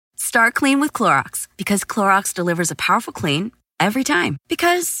Start clean with Clorox, because Clorox delivers a powerful clean every time.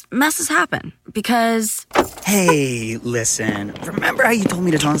 Because messes happen. Because... Hey, listen. Remember how you told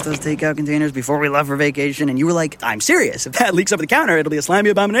me to toss those takeout containers before we left for vacation? And you were like, I'm serious. If that leaks over the counter, it'll be a slimy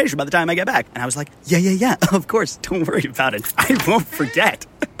abomination by the time I get back. And I was like, yeah, of course. Don't worry about it. I won't forget.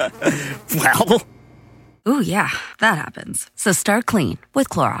 Well... Ooh, yeah, that happens. So start clean with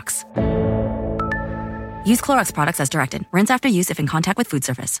Clorox. Use Clorox products as directed. Rinse after use if in contact with food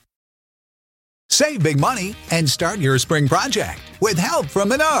surface. Save big money and start your spring project with help from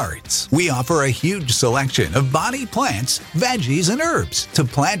Menards. We offer a huge selection of bonnie plants, veggies, and herbs to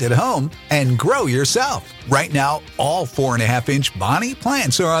plant at home and grow yourself. Right now, all 4.5-inch bonnie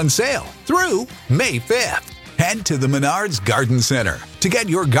plants are on sale through May 5th. Head to the Menards Garden Center to get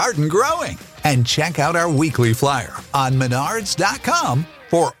your garden growing and check out our weekly flyer on menards.com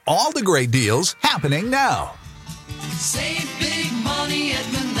for all the great deals happening now. Save big money at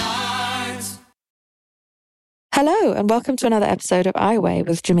Menards. Hello, and welcome to another episode of I Weigh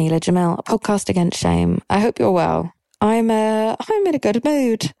with Jamila Jamil, a podcast against shame. I hope you're well. I'm in a good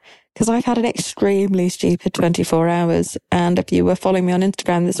mood because I've had an extremely stupid 24 hours. And if you were following me on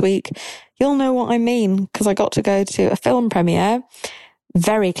Instagram this week, you'll know what I mean, because I got to go to a film premiere.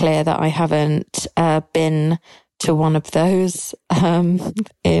 Very clear that I haven't been to one of those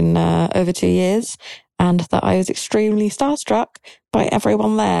in over 2 years, and that I was extremely starstruck by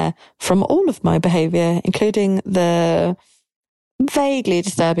everyone there, from all of my behaviour, including the vaguely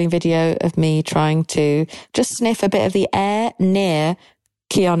disturbing video of me trying to just sniff a bit of the air near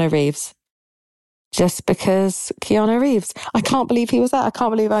Keanu Reeves. Just because Keanu Reeves. I can't believe he was there. I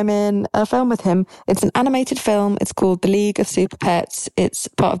can't believe I'm in a film with him. It's an animated film. It's called The League of Super Pets. It's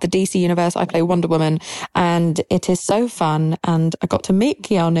part of the DC universe. I play Wonder Woman, and it is so fun. And I got to meet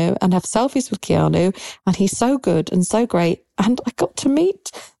Keanu and have selfies with Keanu, and he's so good and so great. And I got to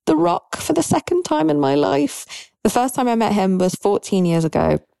meet The Rock for the second time in my life. The first time I met him was 14 years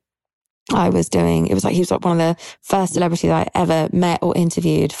ago. He was like one of the first celebrities I ever met or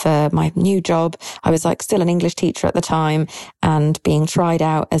interviewed for my new job. I was like still an English teacher at the time and being tried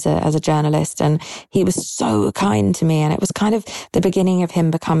out as a journalist. And he was so kind to me. And it was kind of the beginning of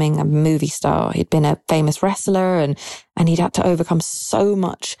him becoming a movie star. He'd been a famous wrestler and he'd had to overcome so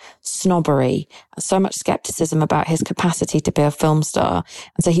much snobbery, so much skepticism about his capacity to be a film star.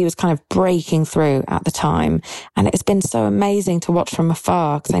 And so he was kind of breaking through at the time. And it's been so amazing to watch from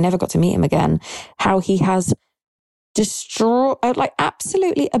afar, because I never got to meet him again, how he has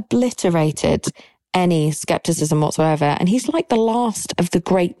absolutely obliterated any skepticism whatsoever. And he's like the last of the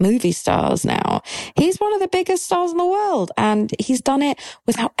great movie stars now. He's one of the biggest stars in the world, and he's done it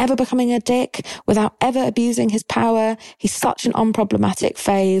without ever becoming a dick, without ever abusing his power. He's such an unproblematic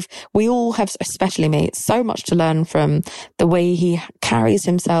fave. We all have, especially me, so much to learn from the way he carries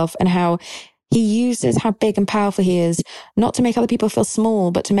himself and how he uses how big and powerful he is, not to make other people feel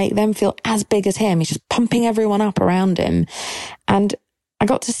small, but to make them feel as big as him. He's just pumping everyone up around him. And I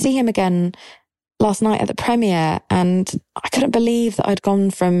got to see him again last night at the premiere, and I couldn't believe that I'd gone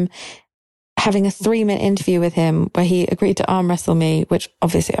from having a 3-minute interview with him where he agreed to arm wrestle me, which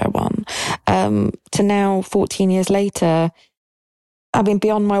obviously I won, to now 14 years later, I mean,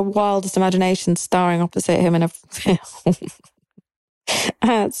 beyond my wildest imagination, starring opposite him in a film.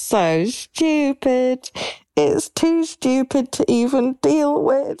 That's so stupid. It's too stupid to even deal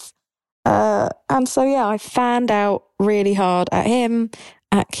with. And so, yeah, I fanned out really hard at him,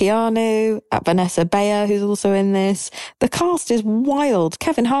 at Keanu, at Vanessa Bayer, who's also in this. The cast is wild.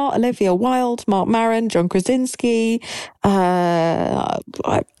 Kevin Hart, Olivia Wilde, Mark Maron, John Krasinski. I'm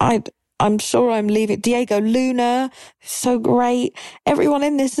sure I'm leaving. Diego Luna, so great. Everyone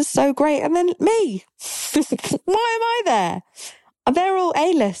in this is so great. And then me. Why am I there? They're all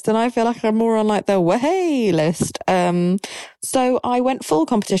A-list, and I feel like I'm more on like the way list. So I went full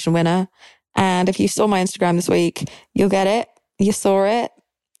competition winner. And if you saw my Instagram this week, you'll get it. You saw it.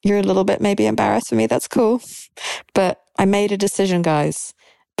 You're a little bit maybe embarrassed for me. That's cool. But I made a decision, guys.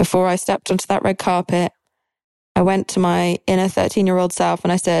 Before I stepped onto that red carpet, I went to my inner 13-year-old self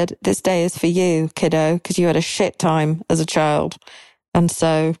and I said, this day is for you, kiddo, because you had a shit time as a child. And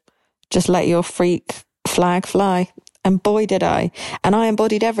so just let your freak flag fly. And boy, did I. And I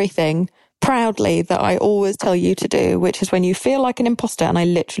embodied everything proudly that I always tell you to do, which is when you feel like an imposter, and I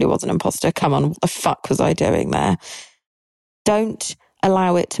literally was an imposter. Come on, what the fuck was I doing there? Don't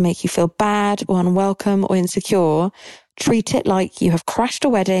allow it to make you feel bad or unwelcome or insecure. Treat it like you have crashed a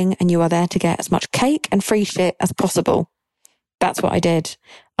wedding and you are there to get as much cake and free shit as possible. That's what I did.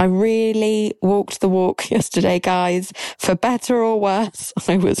 I really walked the walk yesterday, guys. For better or worse,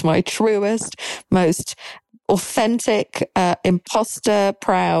 I was my truest, most authentic, imposter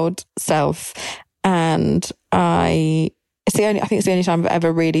proud self. And I think it's the only time I've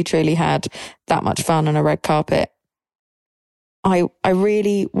ever really, truly had that much fun on a red carpet. I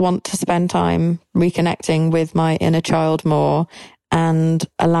really want to spend time reconnecting with my inner child more and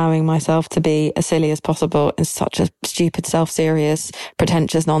allowing myself to be as silly as possible in such a stupid, self-serious,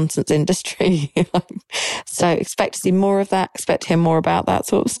 pretentious nonsense industry. So expect to see more of that, expect to hear more about that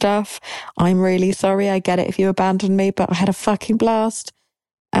sort of stuff. I'm really sorry. I get it if you abandoned me, but I had a fucking blast.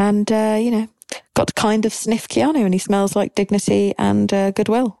 And, got to kind of sniff Keanu, and he smells like dignity and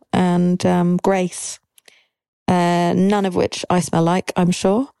goodwill and grace. None of which I smell like, I'm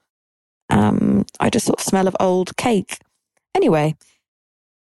sure. I just sort of smell of old cake. Anyway,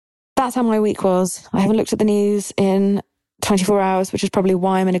 that's how my week was. I haven't looked at the news in 24 hours, which is probably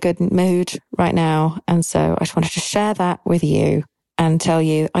why I'm in a good mood right now. And so I just wanted to share that with you and tell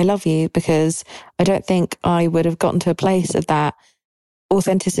you I love you, because I don't think I would have gotten to a place of that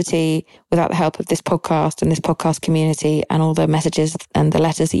authenticity without the help of this podcast and this podcast community and all the messages and the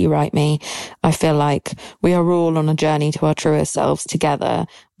letters that you write me. I feel like we are all on a journey to our truest selves together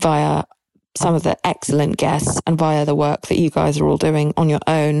via some of the excellent guests and via the work that you guys are all doing on your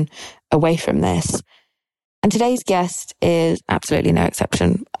own away from this. And today's guest is absolutely no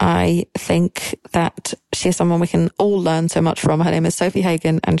exception. I think that she is someone we can all learn so much from. Her name is Sofie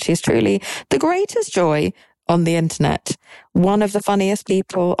Hagen, and she's truly the greatest joy on the internet. One of the funniest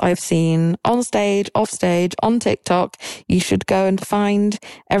people I've seen on stage, off stage, on TikTok. You should go and find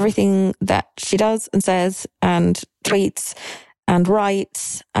everything that she does and says and tweets and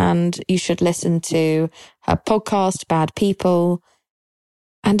writes. And you should listen to her podcast, Bad People.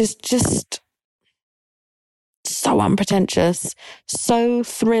 And it's just so unpretentious, so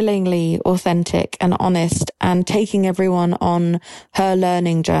thrillingly authentic and honest, and taking everyone on her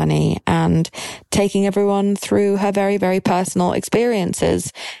learning journey and taking everyone through her very, very personal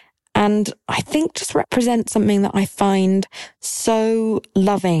experiences. And I think just represents something that I find so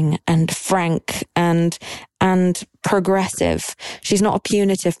loving and frank and progressive. She's not a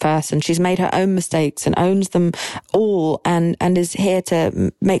punitive person. She's made her own mistakes and owns them all and is here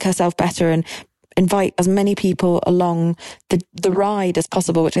to make herself better and invite as many people along the ride as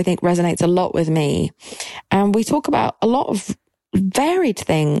possible, which I think resonates a lot with me. And we talk about a lot of varied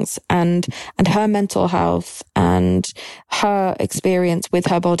things and her mental health and her experience with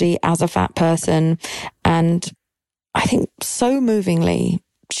her body as a fat person. And I think so movingly,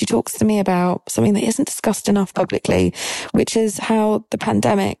 she talks to me about something that isn't discussed enough publicly, which is how the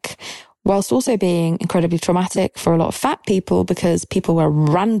pandemic, whilst also being incredibly traumatic for a lot of fat people, because people were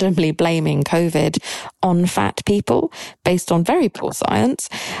randomly blaming COVID on fat people based on very poor science,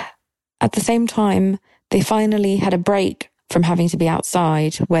 at the same time, they finally had a break from having to be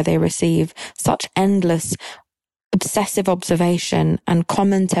outside, where they receive such endless obsessive observation and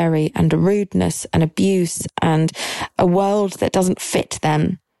commentary and rudeness and abuse and a world that doesn't fit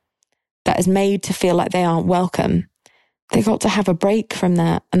them, that is made to feel like they aren't welcome. They got to have a break from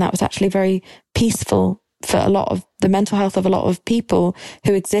that. And that was actually very peaceful for a lot of the mental health of a lot of people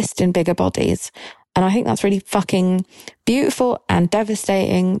who exist in bigger bodies. And I think that's really fucking beautiful and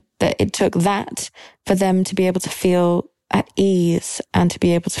devastating that it took that for them to be able to feel at ease and to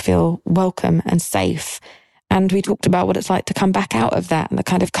be able to feel welcome and safe. And we talked about what it's like to come back out of that and the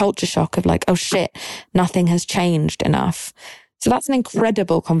kind of culture shock of like, oh shit, nothing has changed enough. So that's an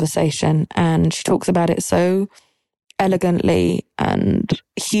incredible conversation. And she talks about it so elegantly and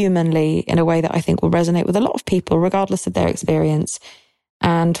humanly in a way that I think will resonate with a lot of people, regardless of their experience.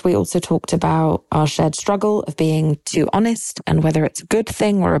 And we also talked about our shared struggle of being too honest and whether it's a good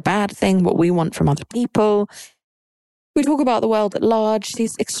thing or a bad thing, what we want from other people. We talk about the world at large.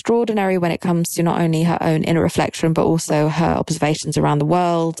 She's extraordinary when it comes to not only her own inner reflection, but also her observations around the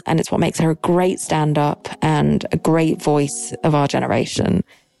world. And it's what makes her a great stand-up and a great voice of our generation.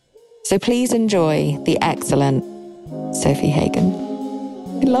 So please enjoy the excellent Sofie Hagen.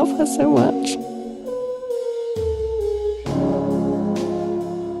 I love her so much.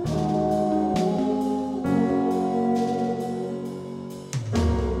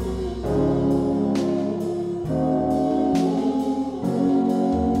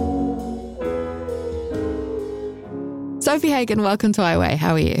 Sofie Hagen, welcome to iWay.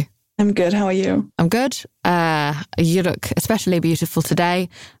 How are you? I'm good. How are you? I'm good. You look especially beautiful today.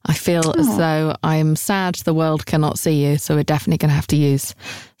 I feel as though I'm sad the world cannot see you, so we're definitely going to have to use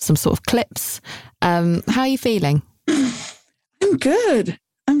some sort of clips. How are you feeling? I'm good.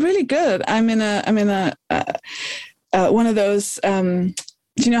 I'm really good. I'm in a one of those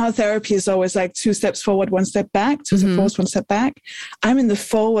Do you know how therapy is always like 2 steps forward, 1 step back, 2 steps forward, 1 step back? I'm in the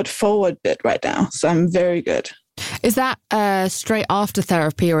forward bit right now. So I'm very good. Is that straight after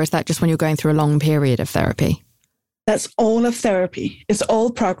therapy, or is that just when you're going through a long period of therapy? That's all of therapy. It's all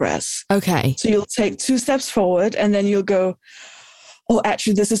progress. Okay. So you'll take 2 steps forward and then you'll go, oh,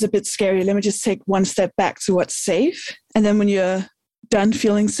 actually, this is a bit scary. Let me just take 1 step back to what's safe. And then when you're done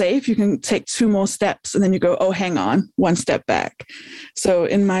feeling safe, you can take 2 more steps and then you go, oh, hang on, 1 step back. So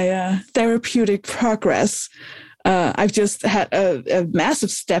in my therapeutic progress, I've just had a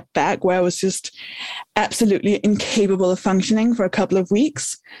massive step back where I was just absolutely incapable of functioning for a couple of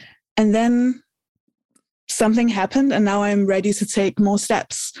weeks. And then something happened and now I'm ready to take more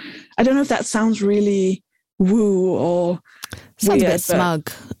steps. I don't know if that sounds really woo or sounds weird, a bit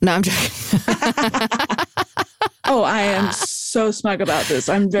smug. No, I'm joking. Oh, I am so smug about this.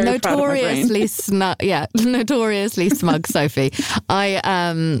 I'm very proud of my brain. Notoriously smug, Sophie.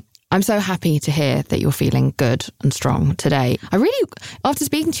 I'm so happy to hear that you're feeling good and strong today. After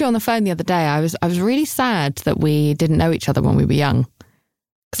speaking to you on the phone the other day, I was really sad that we didn't know each other when we were young.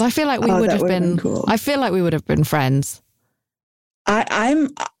 Because I feel like we would have been cool. I feel like we would have been friends. I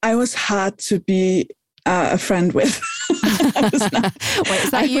was hard to be a friend with. Wait,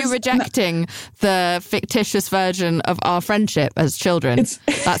 is that you rejecting the fictitious version of our friendship as children?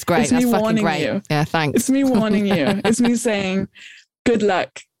 That's great. That's fucking great. You. Yeah, thanks. It's me warning you. It's me saying, good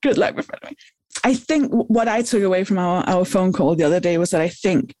luck. Good luck with me. I think what I took away from our phone call the other day was that I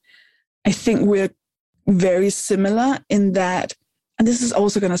think we're very similar in that, and this is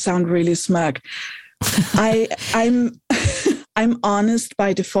also going to sound really smug, I'm honest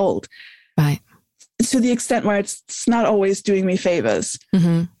by default. Right. To the extent where it's not always doing me favors.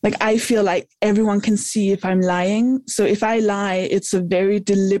 Mm-hmm. Like I feel like everyone can see if I'm lying. So if I lie, it's a very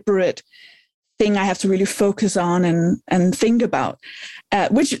deliberate thing I have to really focus on and think about,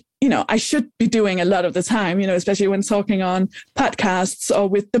 which, I should be doing a lot of the time, especially when talking on podcasts or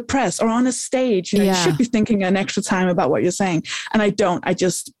with the press or on a stage. You should be thinking an extra time about what you're saying. And I don't. I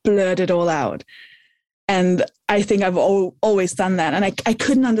just blurt it all out. And I think I've always done that. And I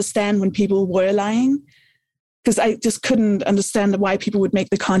couldn't understand when people were lying because I just couldn't understand why people would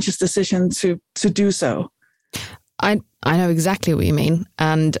make the conscious decision to do so. I know exactly what you mean.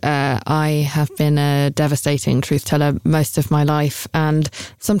 And I have been a devastating truth teller most of my life. And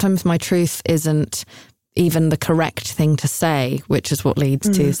sometimes my truth isn't even the correct thing to say, which is what leads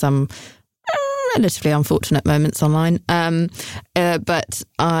to some relatively unfortunate moments online. But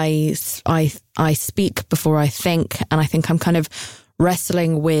I speak before I think. And I think I'm kind of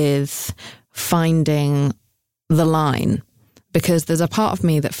wrestling with finding the line, because there's a part of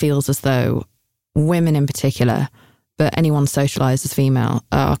me that feels as though women in particular, but anyone socialised as female,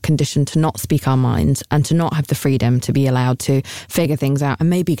 are conditioned to not speak our minds and to not have the freedom to be allowed to figure things out and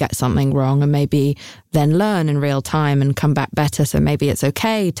maybe get something wrong and maybe then learn in real time and come back better. So maybe it's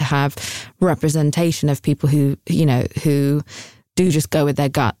okay to have representation of people who do just go with their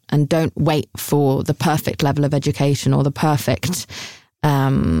gut and don't wait for the perfect level of education or the perfect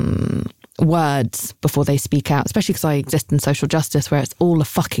words before they speak out, especially because I exist in social justice where it's all a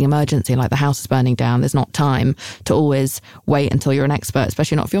fucking emergency, like the house is burning down. There's not time to always wait until you're an expert,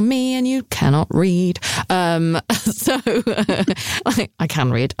 especially not if you're me and you cannot read. I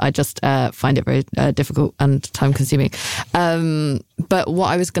can read. I just find it very difficult and time consuming. But what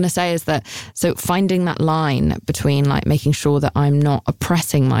I was going to say is that, so finding that line between like making sure that I'm not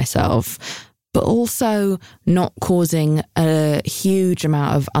oppressing myself, but also not causing a huge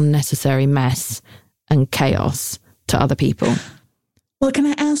amount of unnecessary mess and chaos to other people. Well, can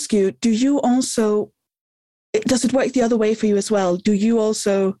I ask you, does it work the other way for you as well? Would you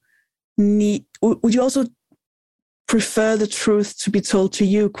also prefer the truth to be told to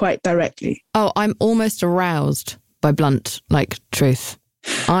you quite directly? Oh, I'm almost aroused by blunt, truth.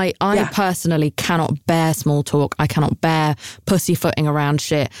 I personally cannot bear small talk. I cannot bear pussyfooting around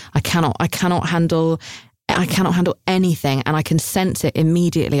shit. I cannot handle anything, and I can sense it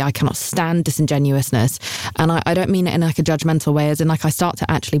immediately. I cannot stand disingenuousness. And I don't mean it in a judgmental way, as in I start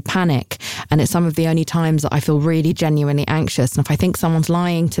to actually panic. And it's some of the only times that I feel really genuinely anxious. And if I think someone's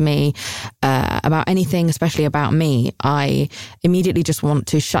lying to me about anything, especially about me, I immediately just want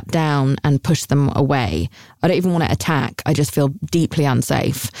to shut down and push them away. I don't even want to attack. I just feel deeply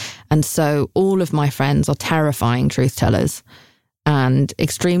unsafe. And so all of my friends are terrifying truth tellers and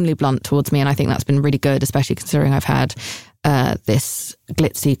extremely blunt towards me. And I think that's been really good, especially considering I've had this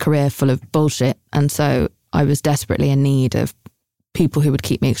glitzy career full of bullshit. And so I was desperately in need of people who would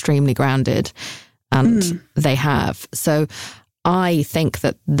keep me extremely grounded, and they have. So I think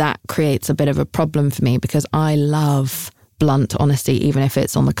that creates a bit of a problem for me, because I love blunt honesty, even if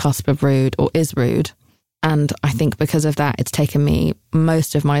it's on the cusp of rude or is rude. And I think because of that, it's taken me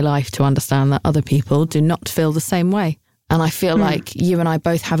most of my life to understand that other people do not feel the same way. And I feel like you and I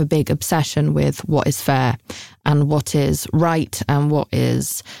both have a big obsession with what is fair and what is right and what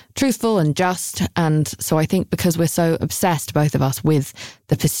is truthful and just. And so I think because we're so obsessed, both of us, with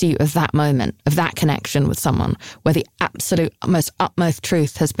the pursuit of that moment, of that connection with someone where the absolute most utmost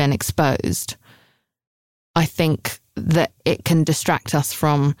truth has been exposed, I think that it can distract us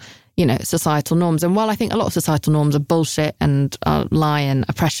from, you know, societal norms. And while I think a lot of societal norms are bullshit and lie and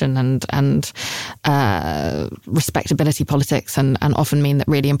oppression and respectability politics and often mean that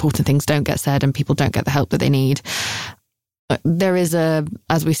really important things don't get said and people don't get the help that they need, there is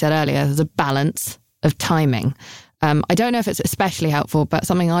as we said earlier, there's a balance of timing. I don't know if it's especially helpful, but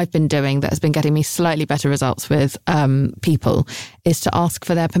something I've been doing that has been getting me slightly better results with people is to ask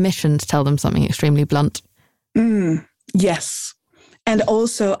for their permission to tell them something extremely blunt. Yes. And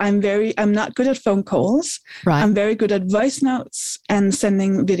also, I'm not good at phone calls. Right. I'm very good at voice notes and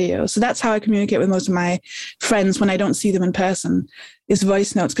sending videos. So that's how I communicate with most of my friends when I don't see them in person, is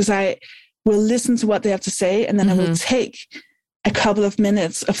voice notes, because I will listen to what they have to say. And then I will take a couple of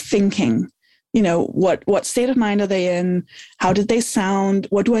minutes of thinking, you know, what state of mind are they in? How did they sound?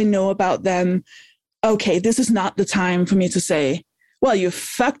 What do I know about them? Okay, this is not the time for me to say, well, you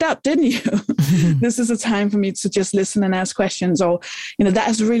fucked up, didn't you? This is a time for me to just listen and ask questions. Or, you know, that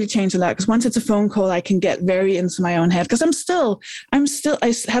has really changed a lot, because once it's a phone call, I can get very into my own head, because I have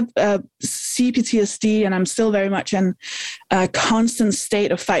CPTSD, and I'm still very much in a constant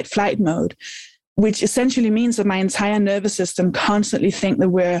state of fight-flight mode, which essentially means that my entire nervous system constantly think that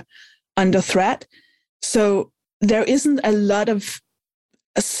we're under threat. So there isn't a lot of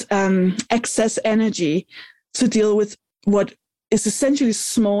excess energy to deal with what is essentially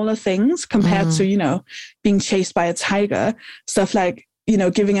smaller things compared to, you know, being chased by a tiger. Stuff like, you know,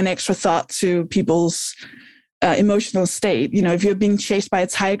 giving an extra thought to people's emotional state. You know, if you're being chased by a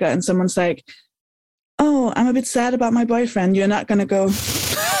tiger and someone's like, oh, I'm a bit sad about my boyfriend, you're not going to go,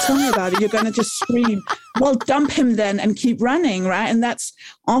 tell me about it. You're going to just scream, well, dump him then and keep running, right? And that's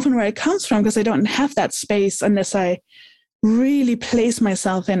often where it comes from, because I don't have that space unless I really place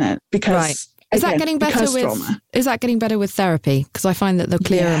myself in it. Because right. Is that getting better with therapy? Because I find that the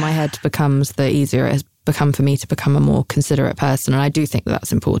clearer my head becomes, the easier it has become for me to become a more considerate person. And I do think that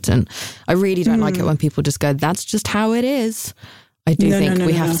that's important. I really don't like it when people just go, that's just how it is. I do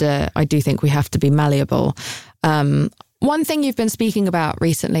think we have to be malleable. One thing you've been speaking about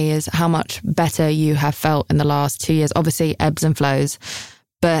recently is how much better you have felt in the last 2 years. Obviously, ebbs and flows.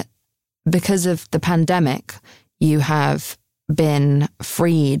 But because of the pandemic, you have been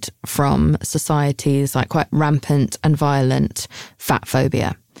freed from society's like quite rampant and violent fat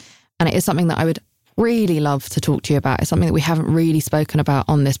phobia. And it is something that I would really love to talk to you about. It's something that we haven't really spoken about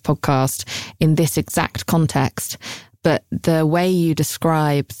on this podcast in this exact context. But the way you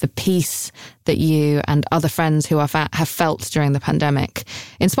describe the peace that you and other friends who are fat have felt during the pandemic,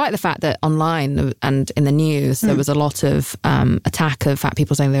 in spite of the fact that online and in the news, there was a lot of attack of fat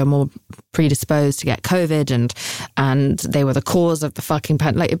people saying they were more predisposed to get COVID and they were the cause of the fucking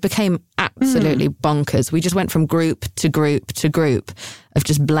pandemic. Like, it became absolutely bonkers. We just went from group to group to group of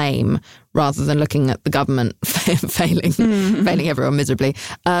just blame rather than looking at the government failing everyone miserably.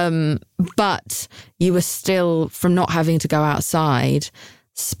 But you were still, from not having to go outside,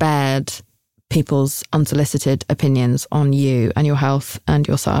 spared people's unsolicited opinions on you and your health and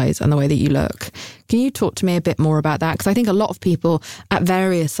your size and the way that you look. Can you talk to me a bit more about that? Because I think a lot of people at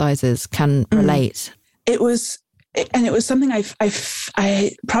various sizes can relate. It was something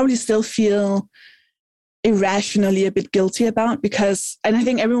I probably still feel irrationally a bit guilty about, because, and I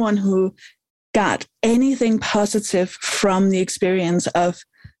think everyone who got anything positive from the experience of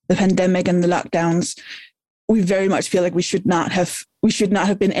the pandemic and the lockdowns, we very much feel like we should not have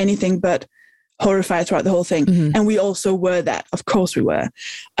been anything but horrified throughout the whole thing. And we also were that. Of course we were.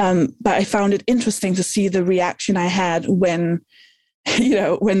 But I found it interesting to see the reaction I had when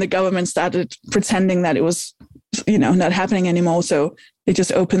the government started pretending that it was, not happening anymore. So they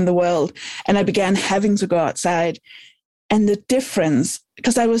just opened the world. And I began having to go outside. And the difference,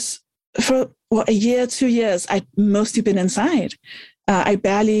 because I was, for a year, 2 years, I'd mostly been inside. I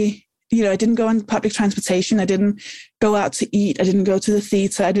barely, I didn't go on public transportation. I didn't go out to eat. I didn't go to the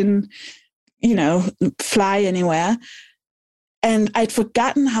theater. I didn't, fly anywhere. And I'd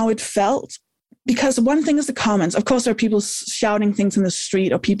forgotten how it felt, because one thing is the comments. Of course, there are people shouting things in the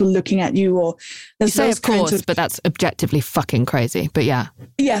street or people looking at you, or there's you say of course, but that's objectively fucking crazy. But yeah.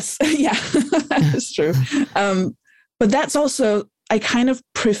 Yes. Yeah, that's true. But that's also, I kind of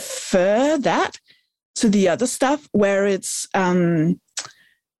prefer that to the other stuff where it's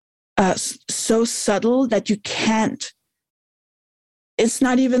so subtle that you can't, it's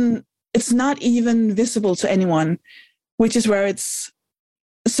not even visible to anyone, which is where it's,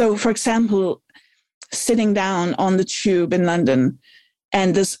 so for example, sitting down on the tube in London,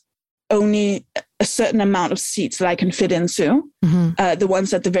 and there's only a certain amount of seats that I can fit into, the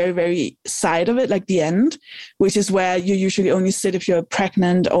ones at the very, very side of it, like the end, which is where you usually only sit if you're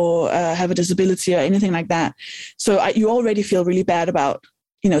pregnant or have a disability or anything like that. So you already feel really bad about,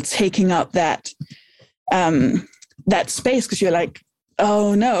 taking up that space, because you're like,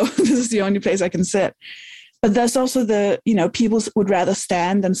 oh no, this is the only place I can sit. But there's also people would rather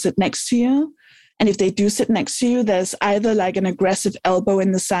stand than sit next to you. And if they do sit next to you, there's either like an aggressive elbow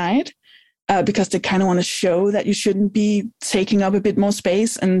in the side, because they kind of want to show that you shouldn't be taking up a bit more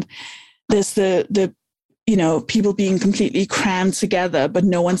space. And there's the people being completely crammed together, but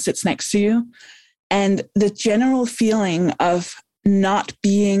no one sits next to you. And the general feeling of not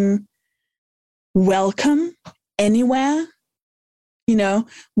being welcome anywhere,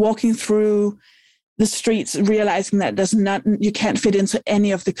 walking through the streets, realizing that you can't fit into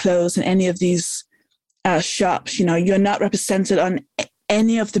any of the clothes in any of these shops. You're not represented on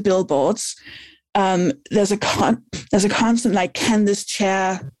any of the billboards. There's a constant like, can this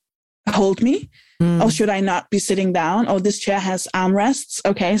chair hold me? Or should I not be sitting down? Or this chair has armrests.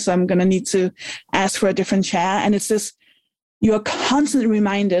 Okay, so I'm going to need to ask for a different chair. And it's this, you're constantly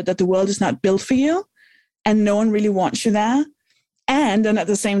reminded that the world is not built for you and no one really wants you there. And then at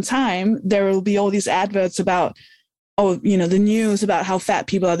the same time, there will be all these adverts about, the news about how fat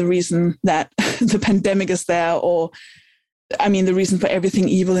people are the reason that the pandemic is there, or, the reason for everything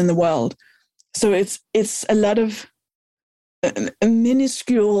evil in the world. So it's a lot of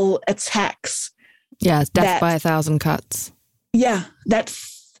minuscule attacks. Yeah, it's death by 1,000 cuts. Yeah,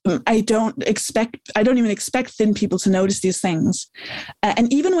 I don't even expect thin people to notice these things.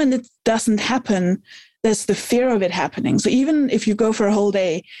 And even when it doesn't happen, there's the fear of it happening. So even if you go for a whole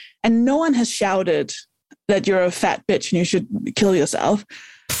day and no one has shouted that you're a fat bitch and you should kill yourself,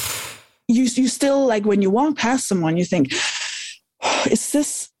 you still, like, when you walk past someone, you think, is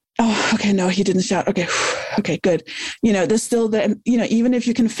this, oh, okay, no, he didn't shout. Okay, good. There's still even if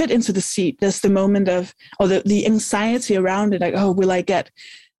you can fit into the seat, there's the moment of, or the anxiety around it, like, oh, will I get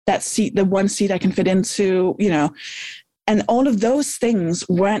that seat, the one seat I can fit into, and all of those things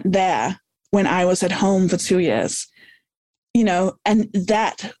weren't there when I was at home for 2 years, and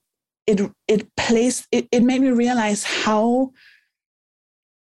that it made me realize how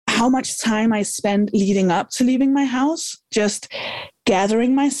much time I spent leading up to leaving my house, just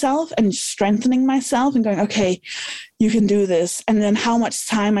gathering myself and strengthening myself and going, okay, you can do this. And then how much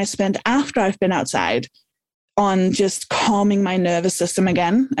time I spent after I've been outside on just calming my nervous system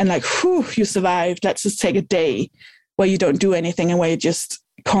again. And like, whew, you survived. Let's just take a day where you don't do anything and where you just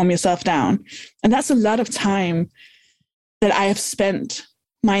calm yourself down. And that's a lot of time that I have spent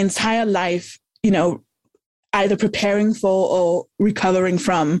my entire life, either preparing for or recovering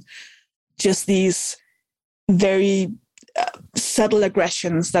from just these very subtle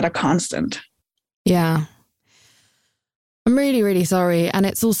aggressions that are constant. Yeah. I'm really, really sorry. And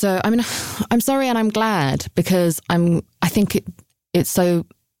it's also, I'm sorry and I'm glad, because I think it's so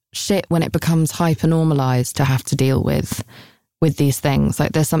shit when it becomes hyper-normalized to have to deal with these things.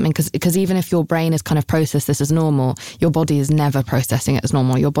 Like, there's something, because even if your brain has kind of processed this as normal, your body is never processing it as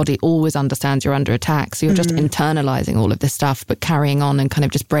normal. Your body always understands you're under attack. So you're just internalizing all of this stuff, but carrying on and kind of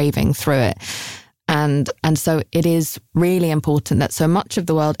just braving through it. And so it is really important that so much of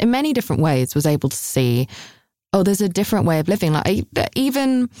the world, in many different ways, was able to see, oh, there's a different way of living. Like,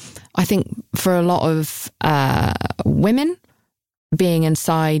 even, I think, for a lot of women, being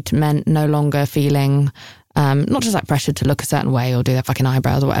inside meant no longer feeling not just like pressured to look a certain way or do their fucking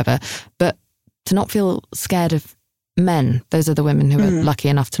eyebrows or whatever, but to not feel scared of men. Those are the women who are lucky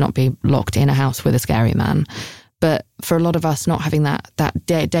enough to not be locked in a house with a scary man. But for a lot of us, not having that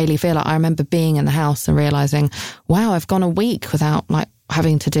daily fear, like, I remember being in the house and realizing, wow, I've gone a week without like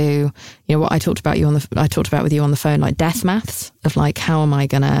having to do, what I talked about with you on the phone, like death maths of like, how am I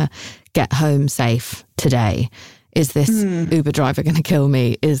going to get home safe today? Is this Uber driver going to kill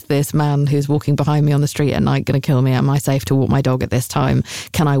me? Is this man who's walking behind me on the street at night going to kill me? Am I safe to walk my dog at this time?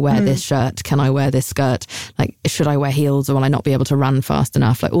 Can I wear this shirt? Can I wear this skirt? Like, should I wear heels or will I not be able to run fast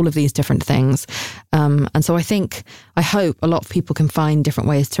enough? Like, all of these different things. And so I hope a lot of people can find different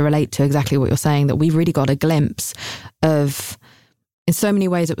ways to relate to exactly what you're saying, that we really got a glimpse of, in so many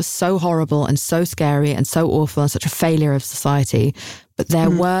ways, it was so horrible and so scary and so awful and such a failure of society. But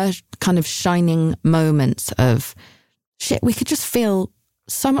there were kind of shining moments of, shit, we could just feel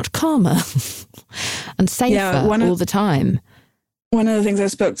so much calmer. and safer all the time. One of the things I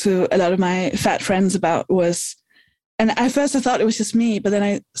spoke to a lot of my fat friends about was, and at first I thought it was just me, but then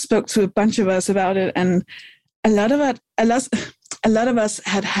I spoke to a bunch of us about it, and a lot of us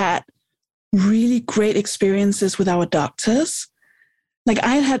had really great experiences with our doctors. Like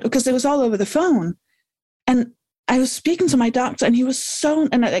I had, because it was all over the phone, and I was speaking to my doctor, and he was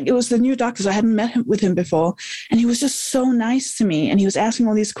it was the new doctor, so I hadn't met with him before, and he was just so nice to me, and he was asking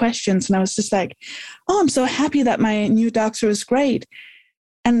all these questions, and I was just like, oh, I'm so happy that my new doctor is great.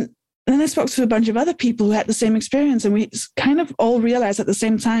 And then I spoke to a bunch of other people who had the same experience, and we kind of all realized at the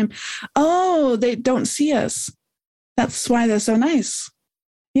same time, oh, they don't see us. That's why they're so nice,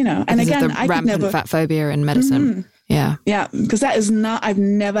 And because again, of the rampant fat phobia in medicine. Mm-hmm. Yeah. Yeah. Because I've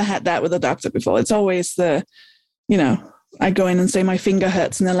never had that with a doctor before. It's always I go in and say my finger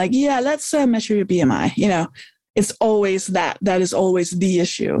hurts, and they're like, yeah, let's measure your BMI. It's always that. That is always the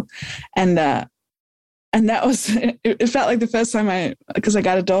issue. And that was, it felt like the first time because I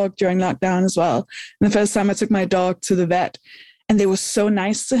got a dog during lockdown as well. And the first time I took my dog to the vet, and they were so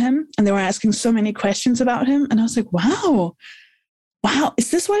nice to him, and they were asking so many questions about him. And I was like, wow,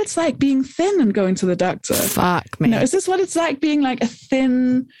 is this what it's like being thin and going to the doctor? Fuck me. Is this what it's like being like a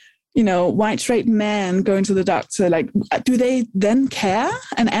thin, white straight man going to the doctor? Like, do they then care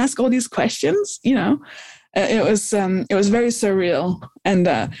and ask all these questions? It was very surreal. And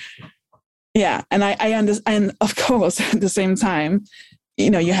and I understand. Of course, at the same time,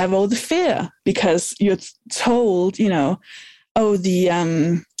 you have all the fear because you're told,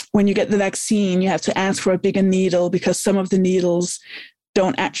 when you get the vaccine, you have to ask for a bigger needle because some of the needles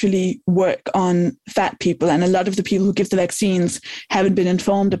don't actually work on fat people. And a lot of the people who give the vaccines haven't been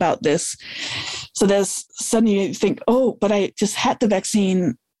informed about this. So suddenly you think, oh, but I just had the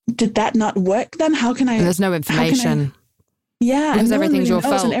vaccine. Did that not work then? How can I? And there's no information. Because everything's your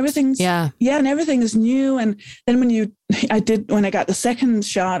fault. And everything's, and everything is new. And then when I got the second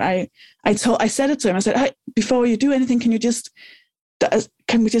shot, I said it to him. I said, hey, before you do anything, can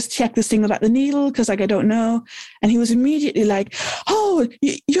we just check this thing about the needle? Because I don't know. And he was immediately like, oh,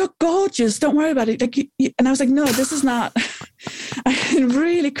 you're gorgeous. Don't worry about it. And I was like, no, this is not. I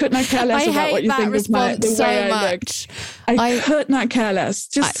really could not care less about what you think is the way I look. I could not care less.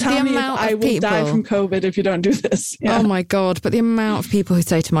 Just tell me if I will die from COVID if you don't do this. Yeah. Oh my God. But the amount of people who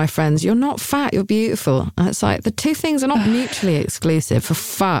say to my friends, you're not fat, you're beautiful. And it's like, the two things are not mutually exclusive, for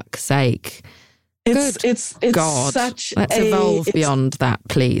fuck's sake. It's God. Such Let's evolve beyond that,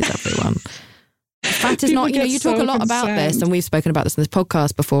 please, everyone. Fat is not, you talk a lot about this, and we've spoken about this in this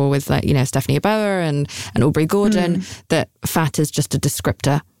podcast before with Stephanie Yeboah and Aubrey Gordon, that fat is just a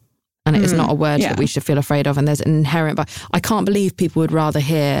descriptor and it is not a word that we should feel afraid of. And there's an inherent, I can't believe people would rather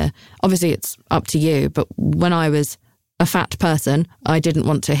hear, obviously it's up to you, but when I was a fat person, I didn't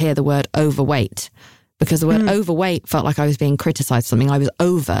want to hear the word overweight. Because the word overweight felt like I was being criticised, something. I was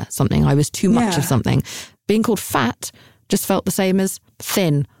over something. I was too much of something. Being called fat just felt the same as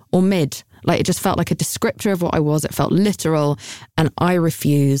thin or mid. Like it just felt like a descriptor of what I was. It felt literal. And I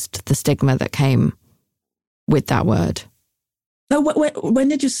refused the stigma that came with that word. When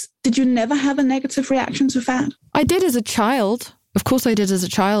did you never have a negative reaction to fat? I did as a child. Of course I did as a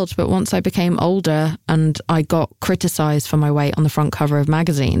child, but once I became older and I got criticised for my weight on the front cover of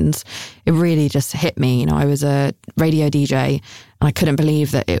magazines, it really just hit me. I was a radio DJ and I couldn't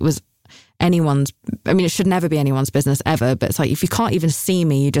believe that it was it should never be anyone's business ever, but it's like, if you can't even see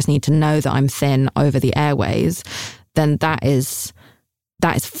me, you just need to know that I'm thin over the airways, then that is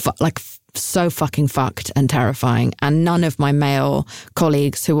so fucking fucked and terrifying. And none of my male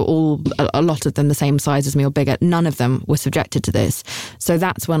colleagues, who were a lot of them the same size as me or bigger, none of them were subjected to this. So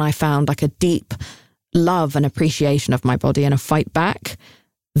that's when I found like a deep love and appreciation of my body and a fight back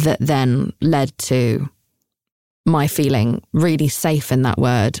that then led to my feeling really safe in that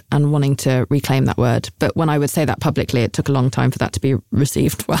word and wanting to reclaim that word. But when I would say that publicly, it took a long time for that to be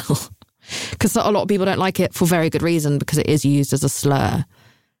received well. Because a lot of people don't like it for very good reason, because it is used as a slur.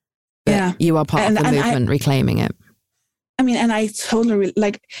 But you are part of the movement reclaiming it. And I totally,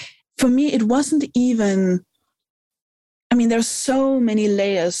 for me, it wasn't even, there's so many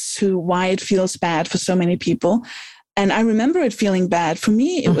layers to why it feels bad for so many people. And I remember it feeling bad. For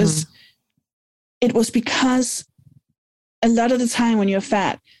me, it was because a lot of the time when you're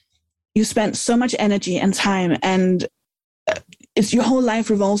fat, you spend so much energy and time, and it's your whole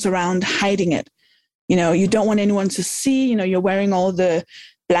life revolves around hiding it. You don't want anyone to see, you're wearing all the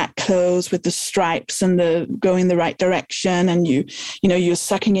black clothes with the stripes and the going the right direction, and you're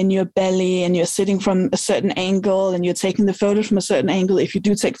sucking in your belly, and you're sitting from a certain angle, and you're taking the photo from a certain angle if you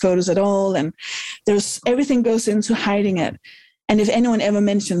do take photos at all, and everything goes into hiding it. And if anyone ever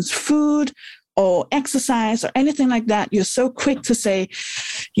mentions food or exercise or anything like that, you're so quick to say,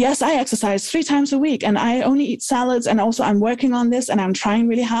 yes, I exercise 3 times a week and I only eat salads. And also I'm working on this and I'm trying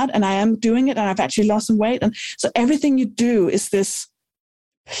really hard and I am doing it and I've actually lost some weight. And so everything you do is this,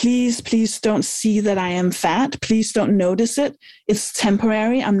 please don't see that I am fat. Please don't notice it. It's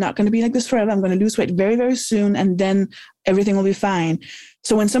temporary. I'm not going to be like this forever. I'm going to lose weight very, very soon. And then everything will be fine.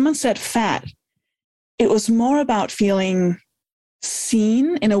 So when someone said fat, it was more about feeling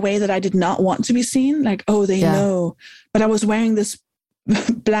seen in a way that I did not want to be seen. Like, oh, they know. But I was wearing this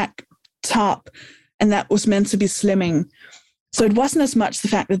black top and that was meant to be slimming. So it wasn't as much the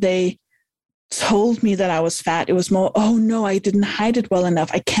fact that they told me that I was fat. It was more, oh no, I didn't hide it well enough.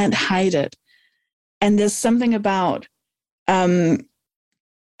 I can't hide it. And there's something about how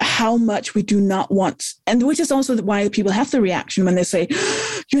much we do not want, and which is also why people have the reaction when they say,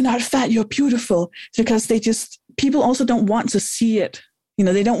 you're not fat, you're beautiful. It's because people also don't want to see it.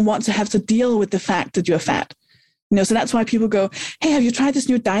 They don't want to have to deal with the fact that you're fat. So that's why people go, hey, have you tried this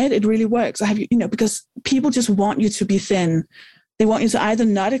new diet? It really works. Or have you, because people just want you to be thin. They want you to either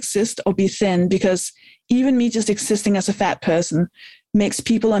not exist or be thin, because even me just existing as a fat person makes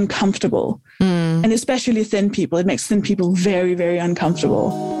people uncomfortable. And especially thin people. It makes thin people very, very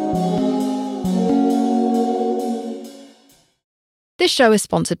uncomfortable. This show is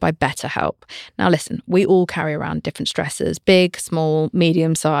sponsored by BetterHelp. Now listen, we all carry around different stressors, big, small,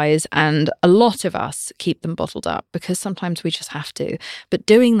 medium size, and a lot of us keep them bottled up because sometimes we just have to. But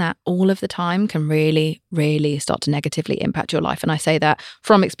doing that all of the time can really, really start to negatively impact your life. And I say that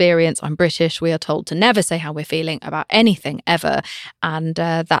from experience. I'm British. We are told to never say how we're feeling about anything ever. And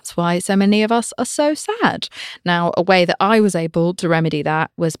that's why so many of us are so sad. Now, a way that I was able to remedy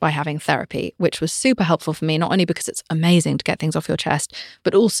that was by having therapy, which was super helpful for me, not only because it's amazing to get things off your chest,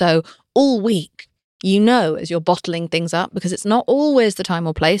 but also all week, as you're bottling things up, because it's not always the time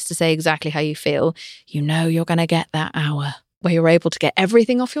or place to say exactly how you feel, you're going to get that hour where you're able to get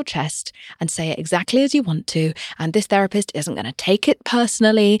everything off your chest and say it exactly as you want to. And this therapist isn't going to take it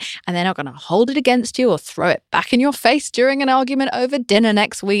personally, and they're not going to hold it against you or throw it back in your face during an argument over dinner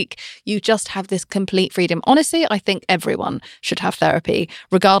next week. You just have this complete freedom. Honestly, I think everyone should have therapy,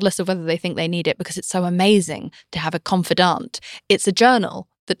 regardless of whether they think they need it, because it's so amazing to have a confidant. It's a journal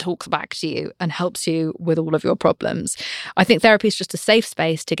that talks back to you and helps you with all of your problems. I think therapy is just a safe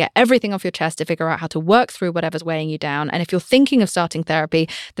space to get everything off your chest, to figure out how to work through whatever's weighing you down. And if you're thinking of starting therapy,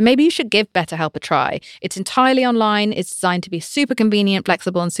 then maybe you should give BetterHelp a try. It's entirely online. It's designed to be super convenient,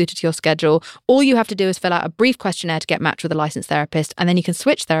 flexible, and suited to your schedule. All you have to do is fill out a brief questionnaire to get matched with a licensed therapist, and then you can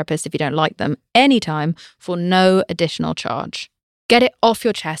switch therapists if you don't like them anytime for no additional charge. Get it off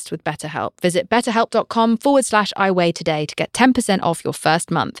your chest with BetterHelp. Visit betterhelp.com/iweigh today to get 10% off your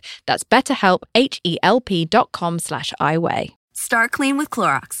first month. That's BetterHelp, HELP.com/iweigh. Start clean with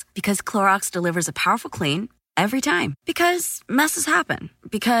Clorox, because Clorox delivers a powerful clean every time. Because messes happen.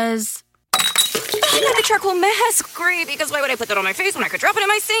 Because the charcoal mask. Great, because why would I put that on my face when I could drop it in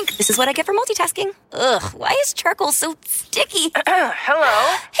my sink? This is what I get for multitasking. Ugh, why is charcoal so sticky?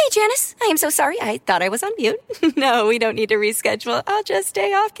 Hello? Hey, Janice. I am so sorry. I thought I was on mute. No, we don't need to reschedule. I'll just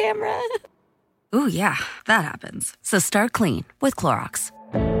stay off camera. Ooh, yeah, that happens. So start clean with Clorox.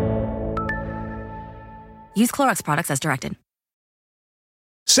 Use Clorox products as directed.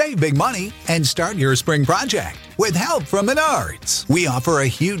 Save big money and start your spring project with help from Menards. We offer a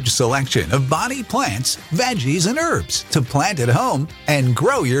huge selection of body plants, veggies, and herbs to plant at home and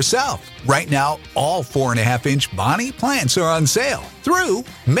grow yourself. Right now, all 4.5-inch Bonnie plants are on sale through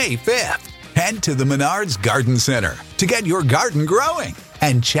May 5th. Head to the Menards Garden Center to get your garden growing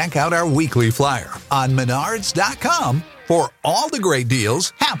and check out our weekly flyer on menards.com for all the great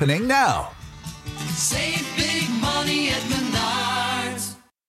deals happening now. Save big money at Menards.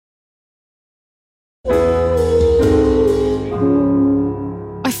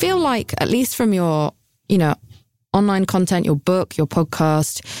 I feel like, at least from your, online content, your book, your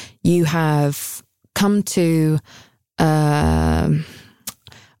podcast, you have come to a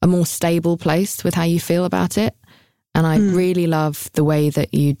more stable place with how you feel about it. And I really love the way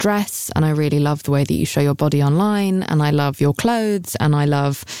that you dress, and I really love the way that you show your body online, and I love your clothes, and I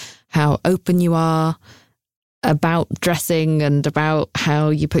love how open you are about dressing and about how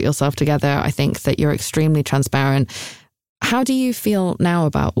you put yourself together. I think that you're extremely transparent. How do you feel now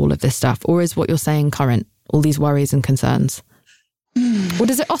about all of this stuff? Or is what you're saying current, all these worries and concerns? Or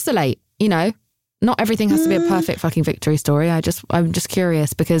does it oscillate? Not everything has to be a perfect fucking victory story. I'm just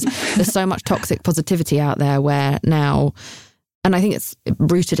curious, because there's so much toxic positivity out there where now And I think it's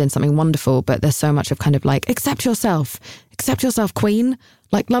rooted in something wonderful, but there's so much of kind of like, accept yourself, queen.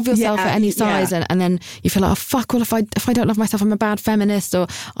 Like, love yourself at any size. And then you feel like, oh, fuck, well, if I don't love myself, I'm a bad feminist, or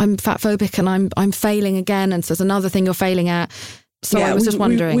I'm fat phobic and I'm failing again. And so there's another thing you're failing at. So I was just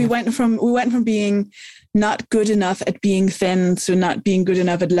wondering. We went from being not good enough at being thin to not being good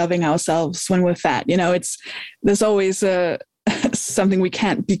enough at loving ourselves when we're fat. You know, there's always something we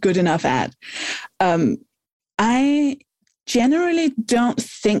can't be good enough at. I generally don't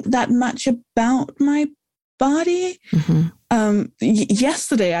think that much about my body. Mm-hmm.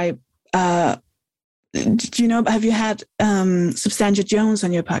 Yesterday, do you know, have you had Substantia Jones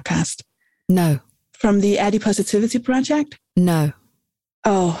on your podcast? No. From the Adipositivity Project? No.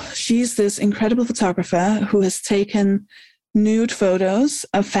 Oh, she's this incredible photographer who has taken nude photos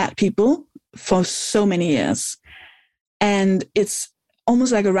of fat people for so many years. And it's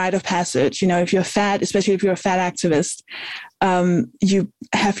almost like a rite of passage. You know, if you're fat, especially if you're a fat activist, you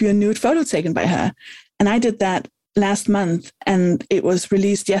have your nude photo taken by her. And I did that last month, and it was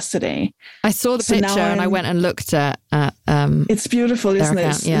released yesterday. I saw the picture and I went and looked at it's beautiful, isn't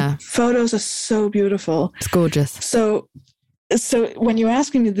it? Yeah. The photos are so beautiful. It's gorgeous. So when you're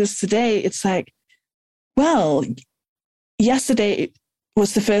asking me this today, it's like, well, yesterday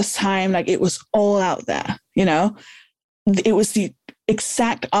was the first time like it was all out there, you know? It was the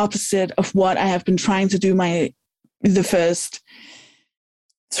exact opposite of what I have been trying to do the first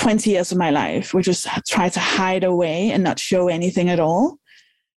 20 years of my life, which is try to hide away and not show anything at all.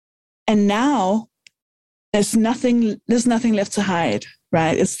 And now there's nothing left to hide,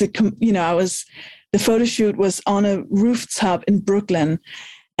 right? It's the photo shoot was on a rooftop in Brooklyn,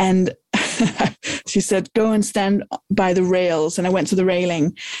 and she said, go and stand by the rails. And I went to the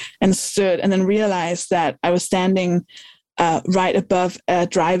railing and stood, and then realized that I was standing right above a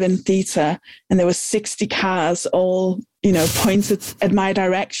drive-in theater, and there were 60 cars all, you know, pointed at my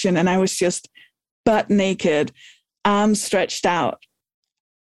direction. And I was just butt naked, arms stretched out,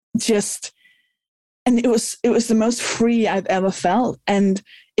 and it was the most free I've ever felt. And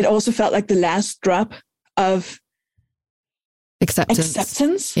it also felt like the last drop of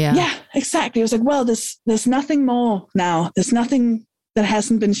acceptance. Yeah, exactly. It was like, well, there's nothing more now. There's nothing that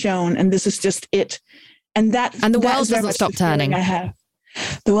hasn't been shown, and this is just it. And the world doesn't stop turning. The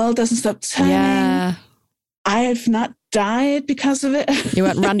world doesn't stop turning. Yeah. I have not died because of it. You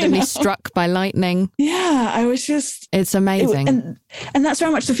weren't randomly struck by lightning. Yeah, I was just... It's amazing. And that's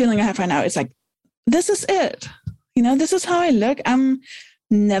very much the feeling I have right now. It's like, this is it. You know, this is how I look. I'm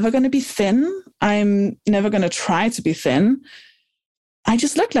never going to be thin. I'm never going to try to be thin. I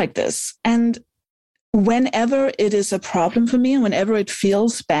just look like this. And whenever it is a problem for me and whenever it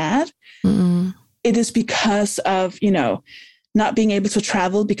feels bad, it is because of, you know, not being able to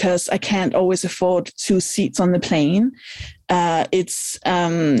travel because I can't always afford 2 seats on the plane. It's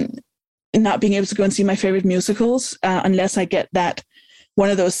not being able to go and see my favorite musicals unless I get that one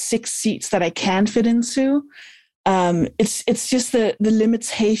of those 6 seats that I can fit into. It's just the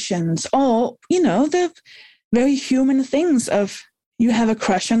limitations, or, you know, the very human things of you have a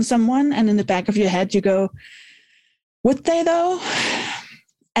crush on someone and in the back of your head you go, would they though?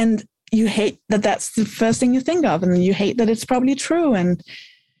 And you hate that that's the first thing you think of, and you hate that it's probably true. And,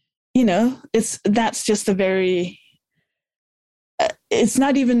 you know, that's just a very, it's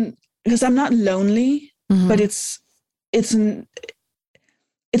not even, because I'm not lonely, but it's because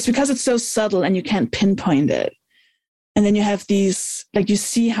it's so subtle and you can't pinpoint it. And then you have these, like, you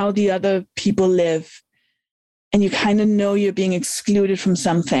see how the other people live, and you kind of know you're being excluded from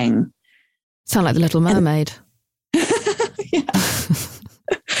something. Sound like the Little Mermaid. Yeah.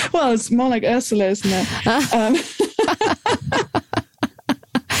 Well, it's more like Ursula, isn't it?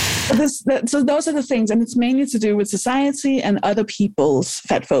 So those are the things, and it's mainly to do with society and other people's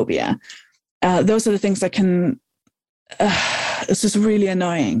fat phobia. Those are the things that can, it's just really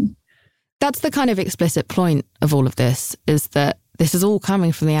annoying. That's the kind of explicit point of all of this, is that this is all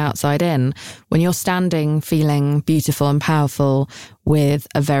coming from the outside in. When you're standing feeling beautiful and powerful with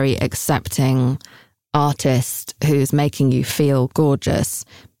a very accepting artist who's making you feel gorgeous,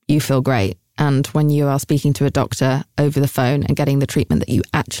 you feel great. And when you are speaking to a doctor over the phone and getting the treatment that you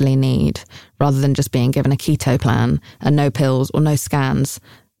actually need, rather than just being given a keto plan and no pills or no scans,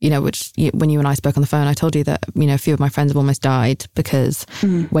 you know, which when you and I spoke on the phone, I told you that, you know, a few of my friends have almost died because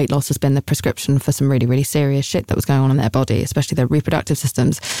weight loss has been the prescription for some really, really serious shit that was going on in their body, especially their reproductive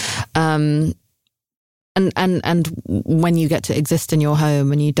systems. And when you get to exist in your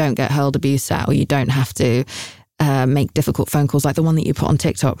home and you don't get hurled abuse at, or you don't have to make difficult phone calls like the one that you put on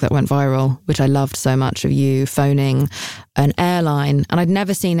TikTok that went viral, which I loved so much, of you phoning an airline. And I'd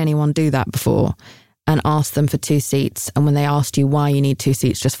never seen anyone do that before. and asked them for 2 seats. And when they asked you why you need 2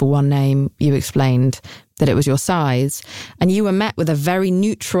 seats just for one name, you explained that it was your size. And you were met with a very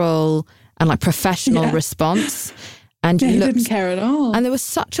neutral and like professional response. And you didn't care at all. And there was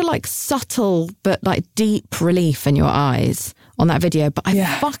such a like subtle but like deep relief in your eyes on that video. But I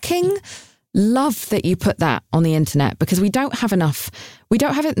fucking love that you put that on the internet, because we don't have enough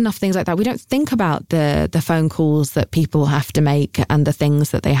things like that. We don't think about the phone calls that people have to make and the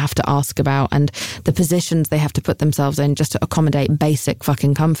things that they have to ask about and the positions they have to put themselves in just to accommodate basic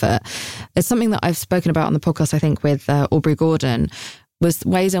fucking comfort. It's something that I've spoken about on the podcast, I think, with Aubrey Gordon, was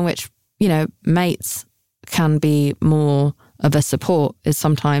ways in which, you know, mates can be more of a support. Is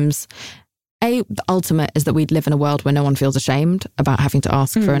sometimes the ultimate is that we live in a world where no one feels ashamed about having to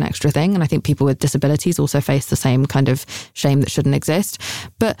ask for an extra thing. And I think people with disabilities also face the same kind of shame that shouldn't exist.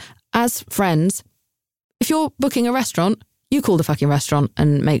 But as friends, if you're booking a restaurant, you call the fucking restaurant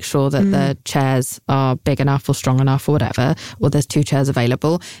and make sure that the chairs are big enough or strong enough or whatever, or there's 2 chairs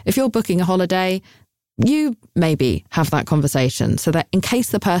available. If you're booking a holiday, you maybe have that conversation so that in case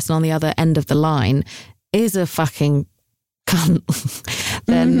the person on the other end of the line is a fucking cunt,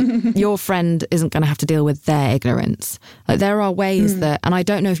 then your friend isn't going to have to deal with their ignorance. Like, there are ways that, and I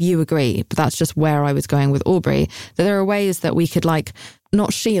don't know if you agree, but that's just where I was going with Aubrey, that there are ways that we could like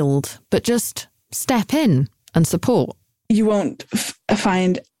not shield, but just step in and support. You won't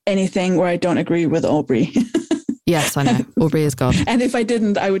find anything where I don't agree with Aubrey. Yes, I know. Aubrey is God. And if I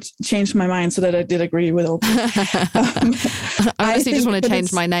didn't, I would change my mind so that I did agree with Aubrey. I honestly just want to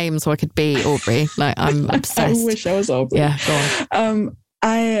change my name so I could be Aubrey. Like, I'm obsessed. I wish I was Aubrey. Yeah, go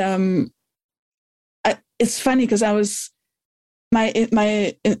on. It's funny because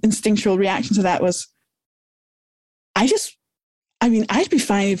my instinctual reaction to that was, I'd be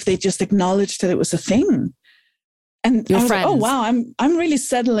fine if they just acknowledged that it was a thing. And your I was friends. like, oh, wow, I'm really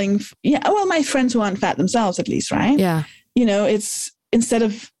settling. Well, my friends who aren't fat themselves, at least, right? Yeah. You know, it's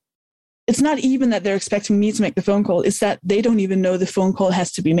not even that they're expecting me to make the phone call. It's that they don't even know the phone call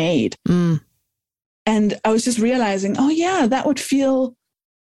has to be made. And I was just realizing, oh yeah, that would feel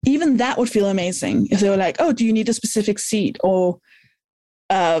amazing if they were like, oh, do you need a specific seat? Or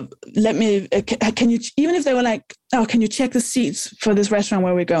can you, even if they were like, oh, can you check the seats for this restaurant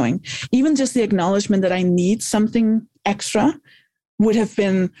where we're going? Even just the acknowledgement that I need something extra would have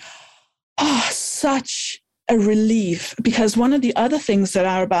been such a relief. Because one of the other things that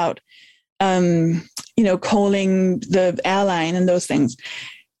are about, calling the airline and those things,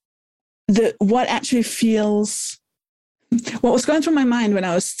 what was going through my mind when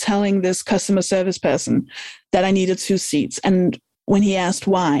I was telling this customer service person that I needed 2 seats, and when he asked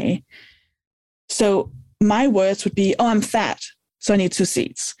why. So my words would be, oh, I'm fat, so I need 2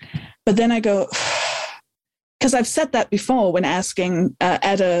 seats. But then I go, because I've said that before when asking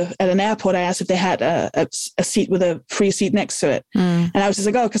at an airport, I asked if they had a seat with a free seat next to it. And I was just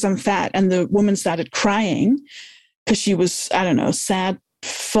like, oh, because I'm fat. And the woman started crying because she was, I don't know, sad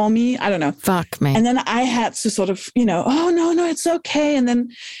for me. I don't know. Fuck me. And then I had to sort of, oh, no, it's okay. And then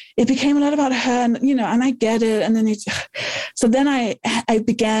it became a lot about her and, and I get it. And then so then I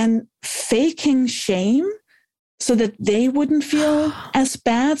began faking shame so that they wouldn't feel as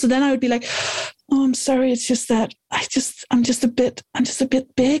bad. So then I would be like, oh, I'm sorry. It's just that I'm just a bit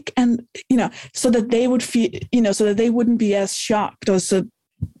big. And, so that they would feel, so that they wouldn't be as shocked or so,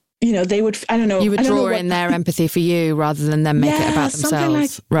 they would, I don't know. You would draw in their empathy for you rather than them make it about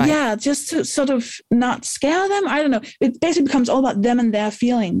themselves. Right. Yeah, just to sort of not scare them. I don't know. It basically becomes all about them and their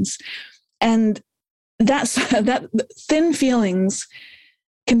feelings. And that thin feelings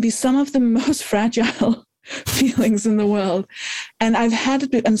can be some of the most fragile feelings in the world. And I've had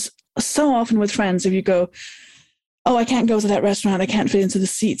it, and so often with friends, if you go, oh, I can't go to that restaurant, I can't fit into the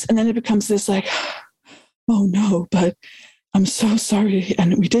seats. And then it becomes this like, oh no, but I'm so sorry.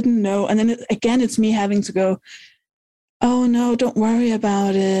 And we didn't know. And then it's me having to go, oh no, don't worry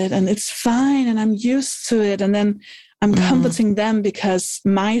about it. And it's fine. And I'm used to it. And then I'm comforting them because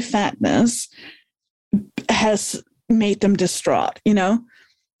my fatness has made them distraught,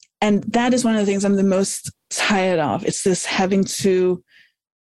 And that is one of the things I'm the most tired of. It's this having to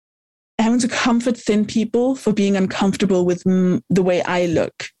comfort thin people for being uncomfortable with the way I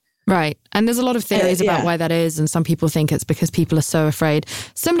look. Right. And there's a lot of theories about why that is. And some people think it's because people are so afraid.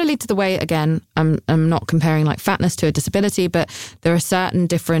 Similarly to the way, again, I'm not comparing like fatness to a disability, but there are certain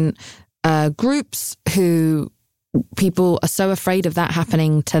different groups who people are so afraid of that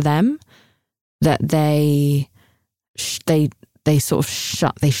happening to them that they sort of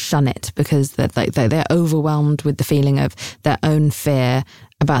shun it because they're overwhelmed with the feeling of their own fear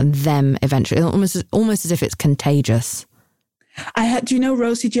about them eventually, almost as if it's contagious. Do you know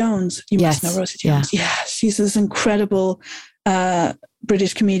Rosie Jones? You must know Rosie Jones. Yeah, she's this incredible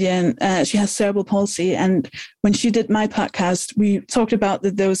British comedian. She has cerebral palsy. And when she did my podcast, we talked about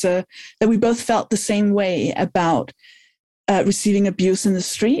that we both felt the same way about receiving abuse in the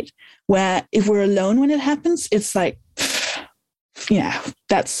street, where if we're alone when it happens, it's like, yeah,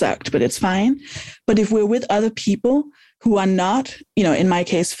 that sucked, but it's fine. But if we're with other people who are not, in my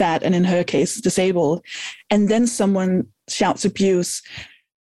case, fat, and in her case, disabled, and then someone shouts abuse,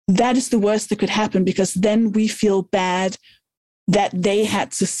 that is the worst that could happen, because then we feel bad that they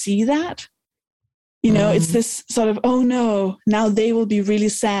had to see that. It's this sort of, oh no, now they will be really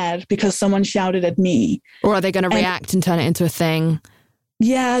sad because someone shouted at me. Or are they going to react and turn it into a thing?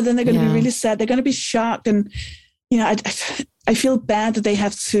 Yeah, then they're going to be really sad. They're going to be shocked. And, I feel bad that they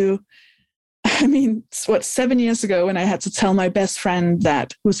have to, 7 years ago when I had to tell my best friend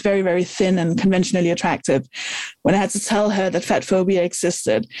that, who was very, very thin and conventionally attractive, when I had to tell her that fat phobia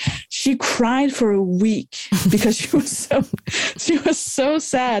existed, she cried for a week because she was so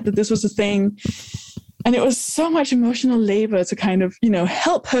sad that this was a thing. And it was so much emotional labor to kind of,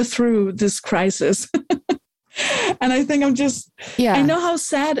 help her through this crisis. And I think I know how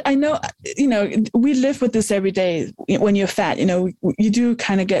sad, we live with this every day. When you're fat, you do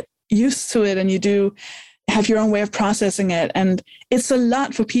kind of get used to it, and you do have your own way of processing it. And it's a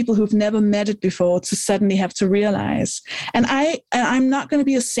lot for people who've never met it before to suddenly have to realize. And I'm not going to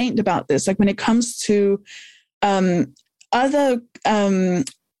be a saint about this. Like when it comes to other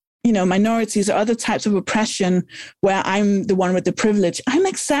minorities or other types of oppression where I'm the one with the privilege, I'm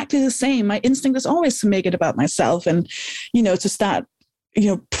exactly the same. My instinct is always to make it about myself and, to start,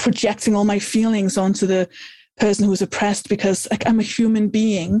 projecting all my feelings onto the person who's oppressed, because I'm a human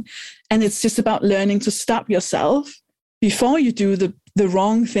being, and it's just about learning to stop yourself before you do the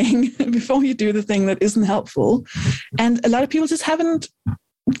wrong thing, before you do the thing that isn't helpful. And a lot of people just haven't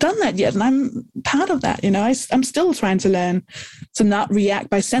done that yet. And I'm part of that. I'm still trying to learn to not react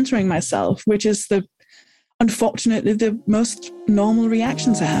by centering myself, which is unfortunately the most normal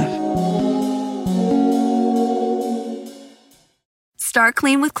reaction to have. Start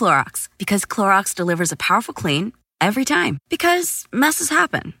clean with Clorox, because Clorox delivers a powerful clean every time. Because messes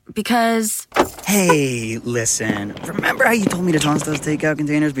happen. Because... Hey, listen. Remember how you told me to toss those takeout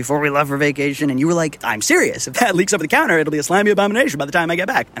containers before we left for vacation? And you were like, I'm serious. If that leaks over the counter, it'll be a slimy abomination by the time I get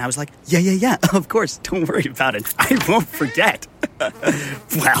back. And I was like, yeah, of course. Don't worry about it. I won't forget.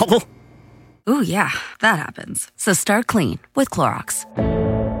 Well... Ooh, yeah, that happens. So start clean with Clorox.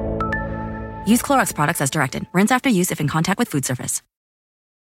 Use Clorox products as directed. Rinse after use if in contact with food surface.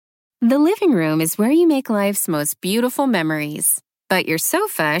 The living room is where you make life's most beautiful memories. But your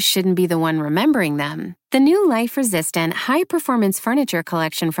sofa shouldn't be the one remembering them. The new life-resistant, high-performance furniture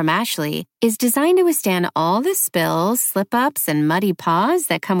collection from Ashley is designed to withstand all the spills, slip-ups, and muddy paws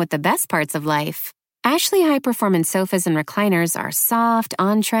that come with the best parts of life. Ashley high-performance sofas and recliners are soft,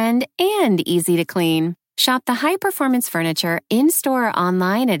 on-trend, and easy to clean. Shop the high-performance furniture in-store or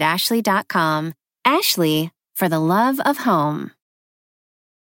online at ashley.com. Ashley, for the love of home.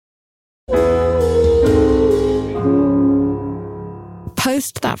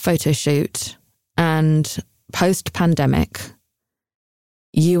 Post that photo shoot and post-pandemic,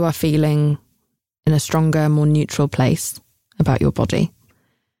 you are feeling in a stronger, more neutral place about your body.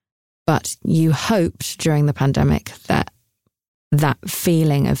 But you hoped during the pandemic that that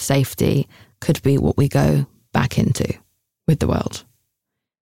feeling of safety could be what we go back into with the world.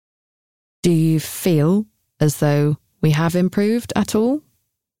 Do you feel as though we have improved at all?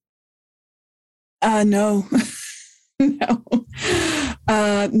 No. No.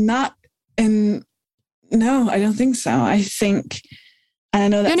 No, I don't think so. I think, and I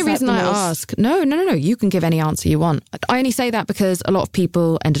know that's the only reason I ask. No. You can give any answer you want. I only say that because a lot of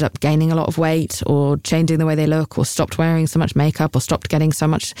people ended up gaining a lot of weight or changing the way they look or stopped wearing so much makeup or stopped getting so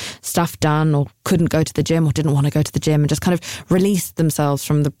much stuff done or couldn't go to the gym or didn't want to go to the gym and just kind of released themselves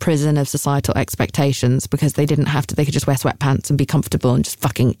from the prison of societal expectations because they didn't have to, they could just wear sweatpants and be comfortable and just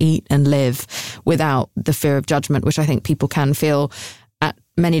fucking eat and live without the fear of judgment, which I think people can feel at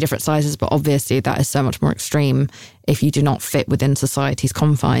many different sizes, but obviously that is so much more extreme if you do not fit within society's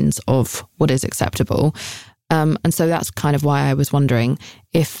confines of what is acceptable. And so that's kind of why I was wondering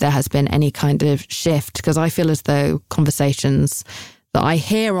if there has been any kind of shift, because I feel as though conversations that I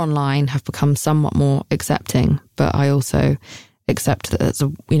hear online have become somewhat more accepting, but I also accept that there's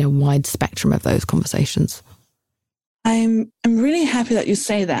a wide spectrum of those conversations. I'm really happy that you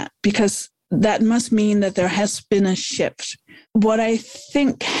say that, because that must mean that there has been a shift. What I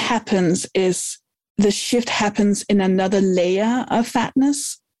think happens is the shift happens in another layer of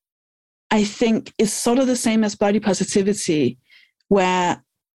fatness. I think it's sort of the same as body positivity, where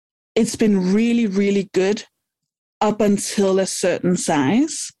it's been really, really good up until a certain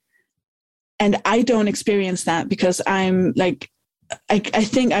size. And I don't experience that because I'm like, I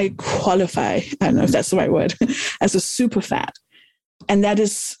think I qualify, I don't know if that's the right word, as a super fat. And that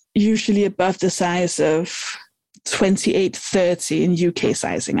is usually above the size of 28, 30 in UK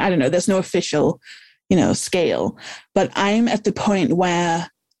sizing. I don't know. There's no official, scale. But I'm at the point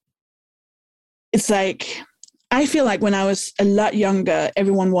where it's like, I feel like when I was a lot younger,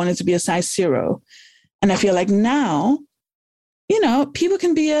 everyone wanted to be a size 0. And I feel like now, people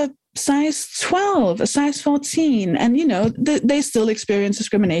can be a size 12, a size 14, and, they still experience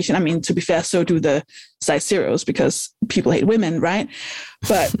discrimination. I mean, to be fair, so do the size 0s because people hate women, right?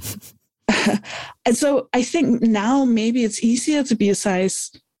 But, and so I think now maybe it's easier to be a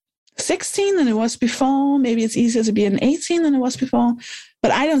size 16 than it was before. Maybe it's easier to be an 18 than it was before.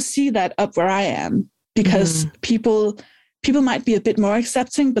 But I don't see that up where I am because people might be a bit more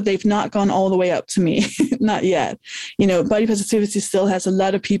accepting, but they've not gone all the way up to me. Not yet. Body positivity still has a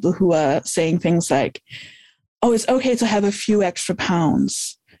lot of people who are saying things like, oh, it's okay to have a few extra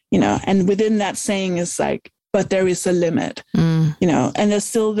pounds, and within that saying is like, but there is a limit, and there's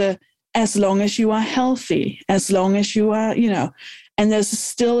still as long as you are healthy, as long as you are, and there's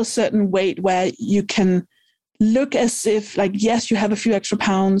still a certain weight where you can look as if like, yes, you have a few extra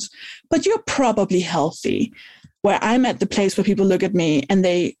pounds, but you're probably healthy. Where I'm at the place where people look at me and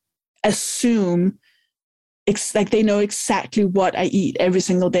they assume like they know exactly what I eat every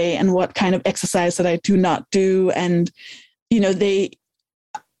single day and what kind of exercise that I do not do. And, they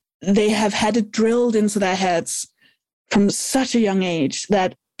have had it drilled into their heads from such a young age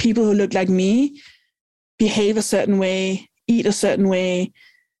that people who look like me behave a certain way, eat a certain way,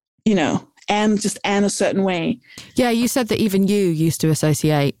 am a certain way. Yeah, you said that even you used to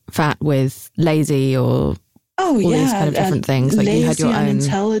associate fat with lazy or all these kind of different things. Like lazy, you had your own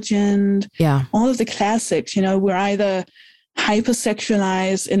unintelligent, all of the classics, we're either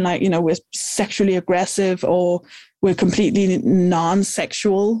hypersexualized in like, we're sexually aggressive or we're completely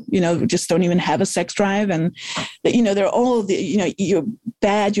non-sexual, we just don't even have a sex drive. And, they're all the, you're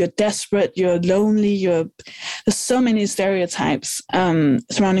bad, you're desperate, you're lonely, there's so many stereotypes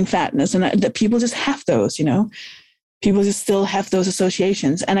surrounding fatness and that people just have those, People just still have those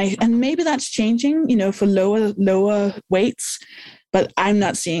associations. And maybe that's changing, for lower weights, but I'm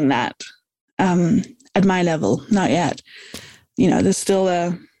not seeing that at my level, not yet. There's still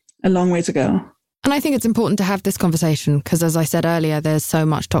a long way to go. And I think it's important to have this conversation because, as I said earlier, there's so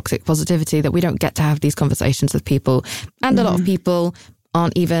much toxic positivity that we don't get to have these conversations with people. And a lot of people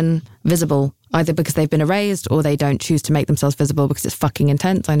aren't even visible, either because they've been erased or they don't choose to make themselves visible because it's fucking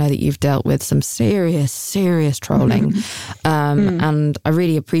intense. I know that you've dealt with some serious trolling. And I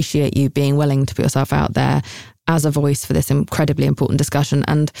really appreciate you being willing to put yourself out there as a voice for this incredibly important discussion.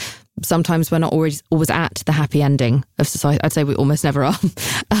 And sometimes we're not always at the happy ending of society. I'd say we almost never are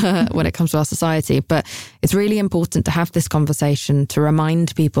when it comes to our society. But it's really important to have this conversation to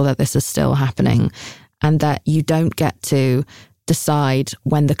remind people that this is still happening and that you don't get to decide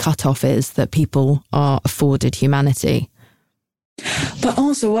when the cutoff is that people are afforded humanity. But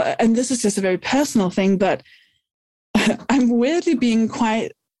also, and this is just a very personal thing, but I'm weirdly being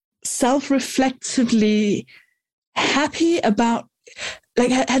quite self-reflectively happy about,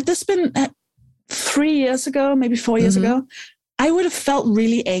 like, had this been 3 years ago, maybe 4 years ago, I would have felt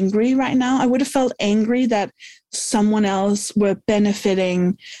really angry right now. I would have felt angry that someone else were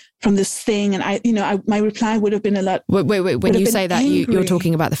benefiting from this thing. And my reply would have been a lot. Wait. When you say that, you're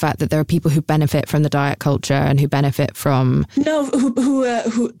talking about the fact that there are people who benefit from the diet culture and who benefit from. No,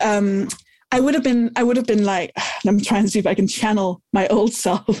 I would have been like, I'm trying to see if I can channel my old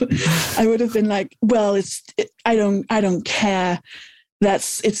self. I would have been like, well, I don't care.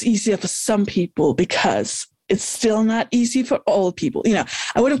 It's easier for some people because it's still not easy for all people.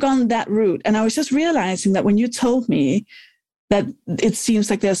 I would have gone that route. And I was just realizing that when you told me that it seems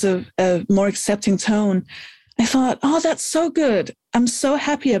like there's a more accepting tone, I thought, oh, that's so good. I'm so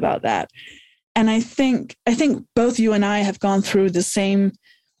happy about that. And I think both you and I have gone through the same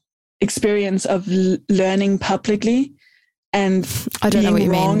experience of learning publicly and I don't know what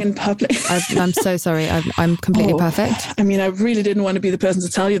you wrong mean. In public. I'm so sorry. I'm completely perfect. I mean, I really didn't want to be the person to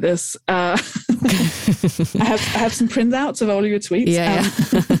tell you this. I have some printouts of all of your tweets. Yeah.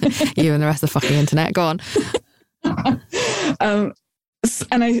 You and the rest of the fucking internet. Go on. And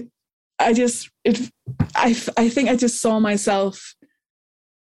I think I just saw myself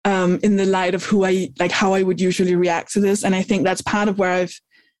in the light of how I would usually react to this. And I think that's part of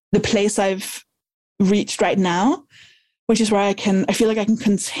the place I've reached right now, which is where I feel like I can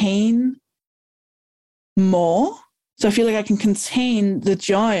contain more. So I feel like I can contain the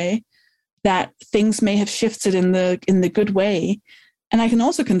joy that things may have shifted in the good way. And I can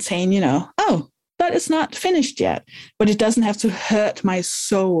also contain, but it's not finished yet, but it doesn't have to hurt my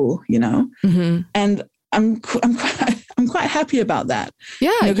soul, Mm-hmm. And I'm quite happy about that.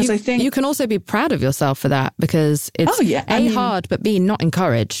 Yeah, because I think you can also be proud of yourself for that, because it's hard, but B, not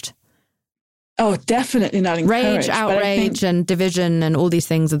encouraged. Oh, definitely not encouraged. Rage, outrage, and division and all these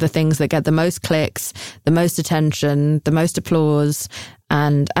things are the things that get the most clicks, the most attention, the most applause.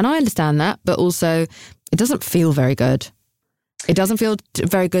 And I understand that, but also it doesn't feel very good. It doesn't feel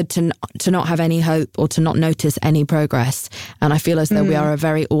very good to not have any hope or to not notice any progress. And I feel as though we are a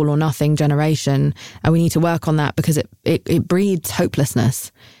very all or nothing generation, and we need to work on that, because it breeds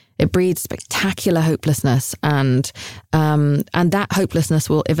hopelessness. It breeds spectacular hopelessness, and that hopelessness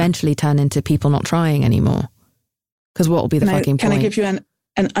will eventually turn into people not trying anymore. Because what will be the fucking point? Can I give you an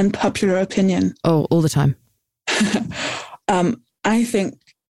unpopular opinion? Oh, all the time. I think,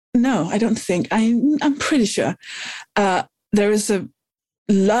 no, I don't think. I'm pretty sure there is a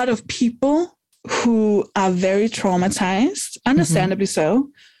lot of people who are very traumatized, understandably so,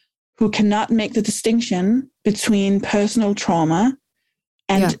 who cannot make the distinction between personal trauma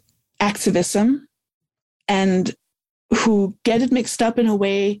and activism, and who get it mixed up in a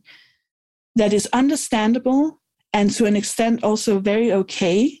way that is understandable and to an extent also very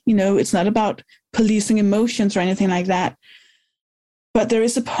okay. It's not about policing emotions or anything like that. But there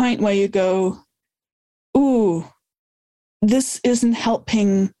is a point where you go, ooh, this isn't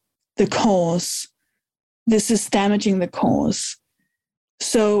helping the cause. This is damaging the cause.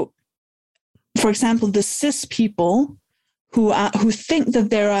 So, for example, the cis people who think that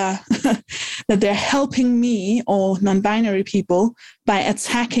they're helping me or non-binary people by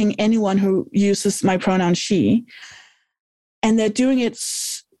attacking anyone who uses my pronoun she, and they're doing it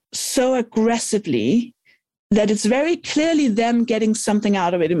so aggressively that it's very clearly them getting something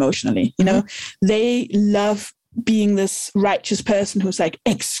out of it emotionally. They love being this righteous person who's like,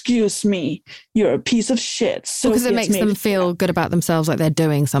 excuse me, you're a piece of shit. So because it makes them feel good about themselves, like they're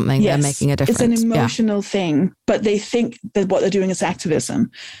doing something, they're making a difference. It's an emotional thing, but they think that what they're doing is activism.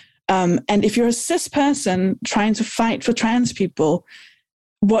 And if you're a cis person trying to fight for trans people,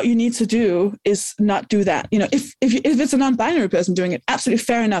 what you need to do is not do that. If it's a non-binary person doing it, absolutely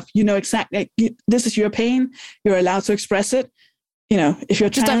fair enough. Exactly, this is your pain. You're allowed to express it. If you're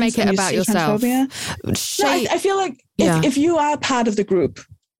just trans, don't make it about yourself. I feel like if you are part of the group,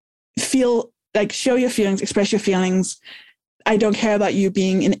 feel like, show your feelings, express your feelings. I don't care about you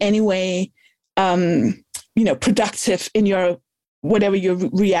being in any way, productive in your whatever you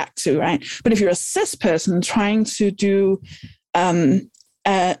react to, right? But if you're a cis person trying to do a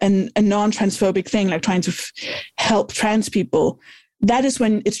non-transphobic thing, like trying to help trans people, that is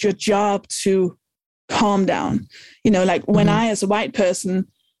when it's your job to calm down. When I, as a white person,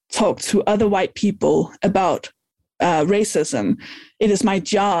 talk to other white people about racism, it is my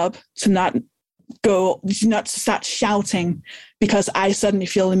job to not start shouting because I suddenly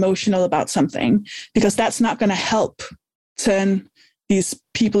feel emotional about something, because that's not going to help turn these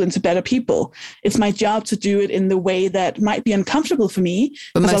people into better people. It's my job to do it in the way that might be uncomfortable for me,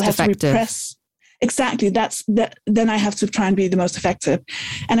 but most I'll have effective. To repress. Exactly. Then I have to try and be the most effective.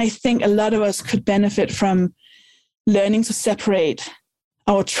 And I think a lot of us could benefit from learning to separate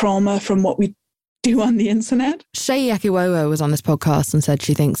our trauma from what we do on the internet. Seyi Akiwowo was on this podcast and said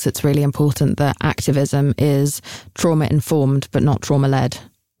she thinks it's really important that activism is trauma-informed but not trauma-led.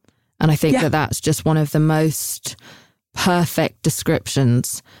 And I think that that's just one of the most perfect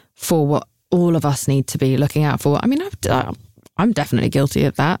descriptions for what all of us need to be looking out for. I mean, I'm definitely guilty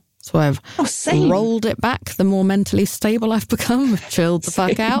of that. So I've rolled it back. The more mentally stable I've become, I've chilled the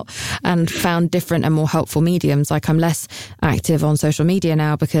fuck out and found different and more helpful mediums. Like, I'm less active on social media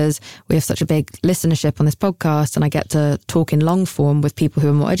now because we have such a big listenership on this podcast, and I get to talk in long form with people who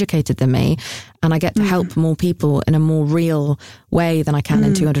are more educated than me, and I get to help more people in a more real way than I can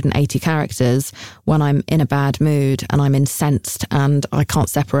in 280 characters when I'm in a bad mood and I'm incensed and I can't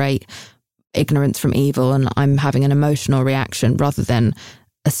separate ignorance from evil and I'm having an emotional reaction rather than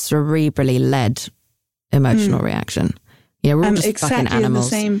a cerebrally led emotional reaction. Yeah, we're all just fucking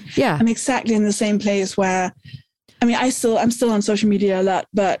animals. I'm exactly in the same place where, I mean, I'm still on social media a lot,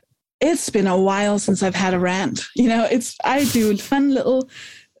 but it's been a while since I've had a rant. I do fun little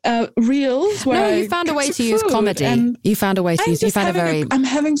reels where you found a way to use comedy. You found a way to use. You found I'm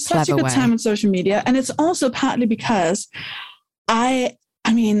having such a good time on social media, and it's also partly because I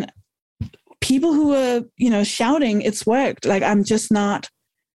mean, people who are shouting, it's worked. Like, I'm just not.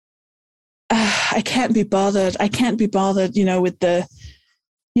 I can't be bothered. I can't be bothered, with the,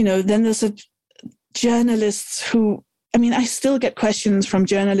 then there's journalists who, I still get questions from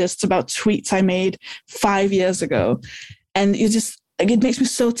journalists about tweets I made 5 years ago. And it makes me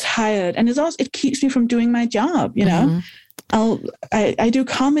so tired. And it keeps me from doing my job, I do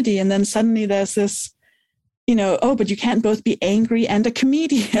comedy, and then suddenly there's this, but you can't both be angry and a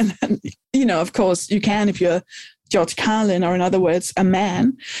comedian. And, of course you can if you're George Carlin, or in other words, a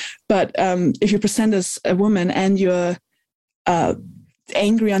man. But if you present as a woman and you're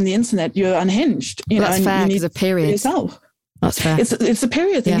angry on the internet, you're unhinged. That's fair, because a period. Yourself. That's fair. It's a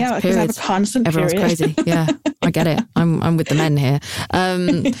period thing, because I have a constant Everyone's period. crazy. Yeah, I get it. I'm with the men here.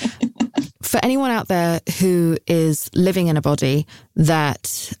 For anyone out there who is living in a body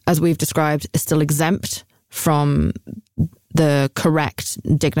that, as we've described, is still exempt from the correct,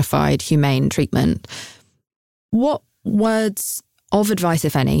 dignified, humane treatment, what words of advice,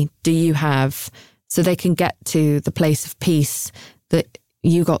 if any, do you have so they can get to the place of peace that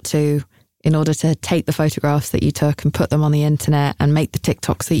you got to in order to take the photographs that you took and put them on the internet and make the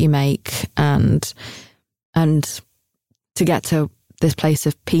TikToks that you make, and to get to this place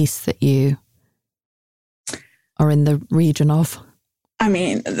of peace that you are in the region of?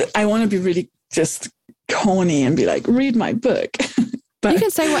 I want to be really just corny and be like, read my book. But you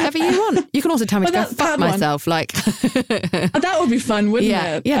can say whatever you want. You can also tell me to go fuck myself. That would be fun, wouldn't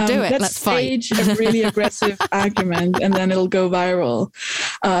it? Yeah, do it. Let's stage fight. a really aggressive argument, and then it'll go viral.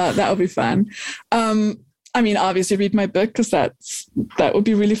 That would be fun. Obviously, read my book, because that would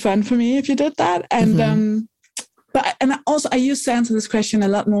be really fun for me if you did that. And also, I used to answer this question a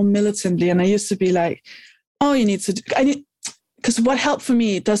lot more militantly, and I used to be like, "Oh, you need to." Because what helped for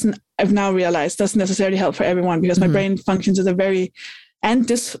me I've now realized doesn't necessarily help for everyone, because my brain functions and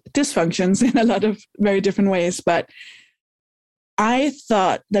dysfunctions in a lot of very different ways. But I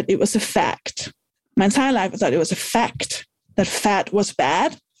thought that it was a fact. My entire life, I thought it was a fact that fat was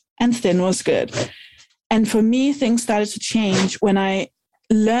bad and thin was good. And for me, things started to change when I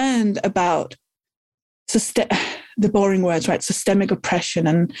learned about the boring words, right? Systemic oppression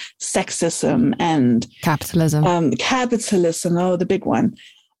and sexism and capitalism. The big one.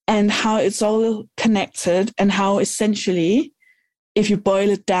 And how it's all connected, and how essentially, if you boil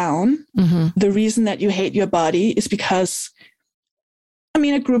it down, the reason that you hate your body is because,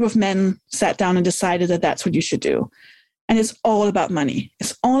 a group of men sat down and decided that that's what you should do. And it's all about money.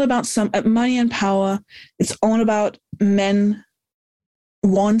 It's all about money and power. It's all about men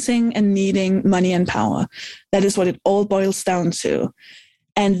wanting and needing money and power. That is what it all boils down to.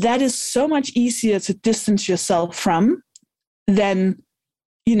 And that is so much easier to distance yourself from than,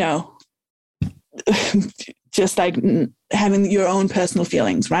 just like having your own personal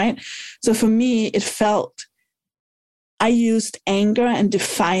feelings, right? So for me, I used anger and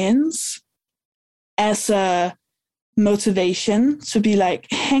defiance as a motivation to be like,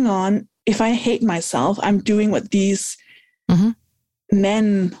 hang on, if I hate myself, I'm doing what these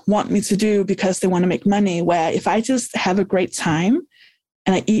men want me to do because they want to make money. Where if I just have a great time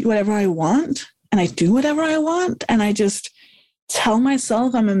and I eat whatever I want and I do whatever I want and I just tell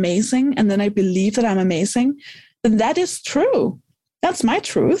myself I'm amazing and then I believe that I'm amazing, then that is true. That's my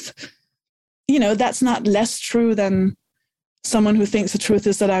truth. That's not less true than someone who thinks the truth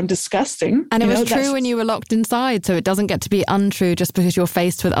is that I'm disgusting. And it was true when you were locked inside, so it doesn't get to be untrue just because you're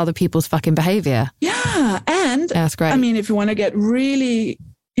faced with other people's fucking behavior. Yeah, and that's great. If you want to get really,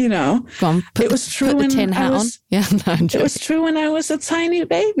 go on, it was true put the tin hat on. Yeah, no, it was true when I was a tiny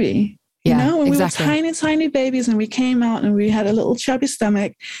baby. When exactly. we were tiny babies and we came out and we had a little chubby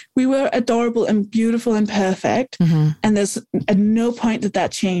stomach, we were adorable and beautiful and perfect. And there's at no point did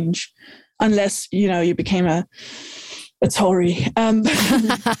that change unless, you became a Tory. But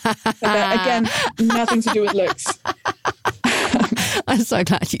again, nothing to do with looks. I'm so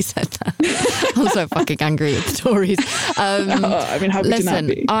glad you said that. I'm so fucking angry at the Tories. How could you not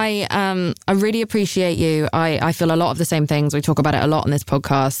be? I really appreciate you. I feel a lot of the same things. We talk about it a lot on this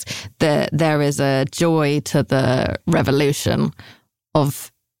podcast, that there is a joy to the revolution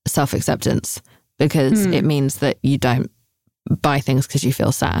of self-acceptance, because it means that you don't buy things because you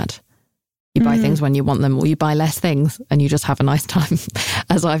feel sad. You buy things when you want them, or you buy less things and you just have a nice time.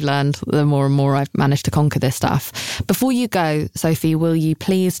 As I've learned, the more and more I've managed to conquer this stuff. Before you go, Sophie, will you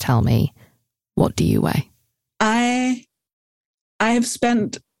please tell me, what do you weigh? I have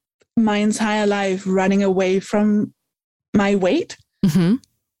spent my entire life running away from my weight.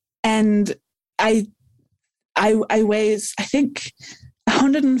 And I weigh, I think,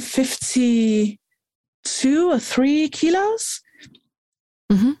 152 or 3 kilos.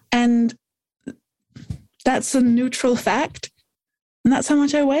 And that's a neutral fact. And that's how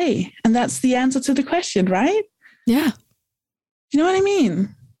much I weigh. And that's the answer to the question, right? Yeah. You know what I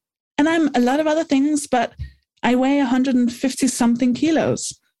mean? And I'm a lot of other things, but I weigh 150 something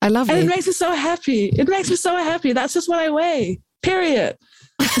kilos. I love it. And it makes me so happy. It makes me so happy. That's just what I weigh. Period.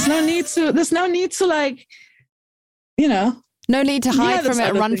 There's no need to like, you know. No need to hide from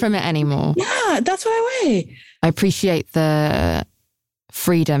it, run from it anymore. Yeah, that's what I weigh. I appreciate the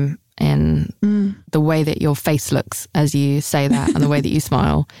freedom in the way that your face looks as you say that and the way that you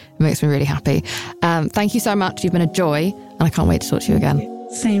smile. It makes me really happy. Thank you so much. You've been a joy and I can't wait to talk to you again.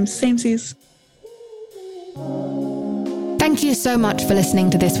 Same, C's. Thank you so much for listening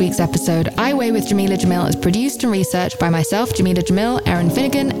to this week's episode. I Weigh with Jameela Jamil is produced and researched by myself, Jameela Jamil, Erin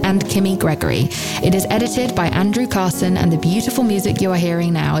Finnegan, and Kimmy Gregory. It is edited by Andrew Carson, and the beautiful music you are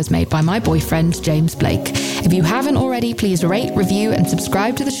hearing now is made by my boyfriend, James Blake. If you haven't already, please rate, review, and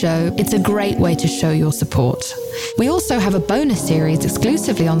subscribe to the show. It's a great way to show your support. We also have a bonus series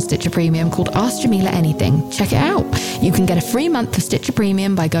exclusively on Stitcher Premium called Ask Jameela Anything. Check it out. You can get a free month of Stitcher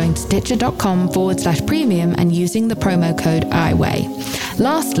Premium by going to stitcher.com/premium and using the promo code IWeigh.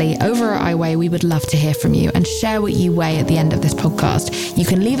 Lastly, over at IWeigh, we would love to hear from you and share what you weigh at the end of this podcast. You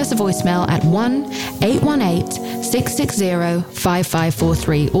can leave us a voicemail at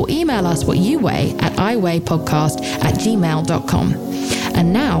 1-818-660-5543 or email us what you weigh at iweighpodcast@gmail.com.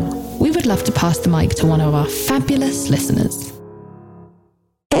 And now, we would love to pass the mic to one of our fabulous listeners.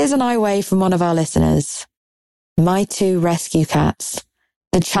 Here's an I Weigh from one of our listeners. My 2 rescue cats.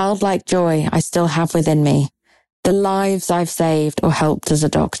 The childlike joy I still have within me. The lives I've saved or helped as a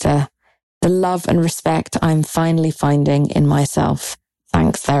doctor. The love and respect I'm finally finding in myself.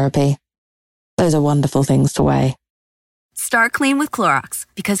 Thanks, therapy. Those are wonderful things to weigh. Start clean with Clorox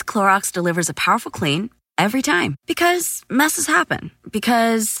because Clorox delivers a powerful clean every time. Because messes happen.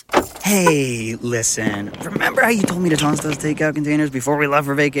 Because... Hey, listen. Remember how you told me to toss those takeout containers before we left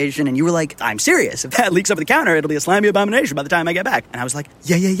for vacation? And you were like, I'm serious. If that leaks over the counter, it'll be a slimy abomination by the time I get back. And I was like,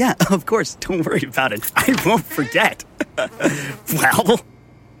 yeah, of course. Don't worry about it. I won't forget. Well...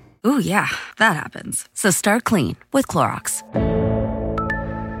 Ooh, yeah, that happens. So start clean with Clorox.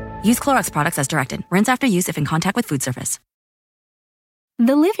 Use Clorox products as directed. Rinse after use if in contact with food surface.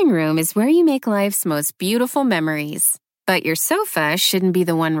 The living room is where you make life's most beautiful memories. But your sofa shouldn't be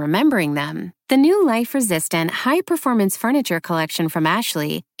the one remembering them. The new life-resistant, high-performance furniture collection from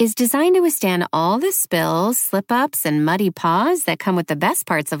Ashley is designed to withstand all the spills, slip-ups, and muddy paws that come with the best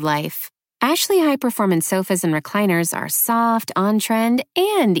parts of life. Ashley high-performance sofas and recliners are soft, on-trend,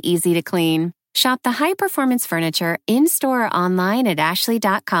 and easy to clean. Shop the high-performance furniture in-store or online at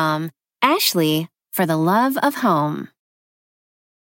ashley.com. Ashley, for the love of home.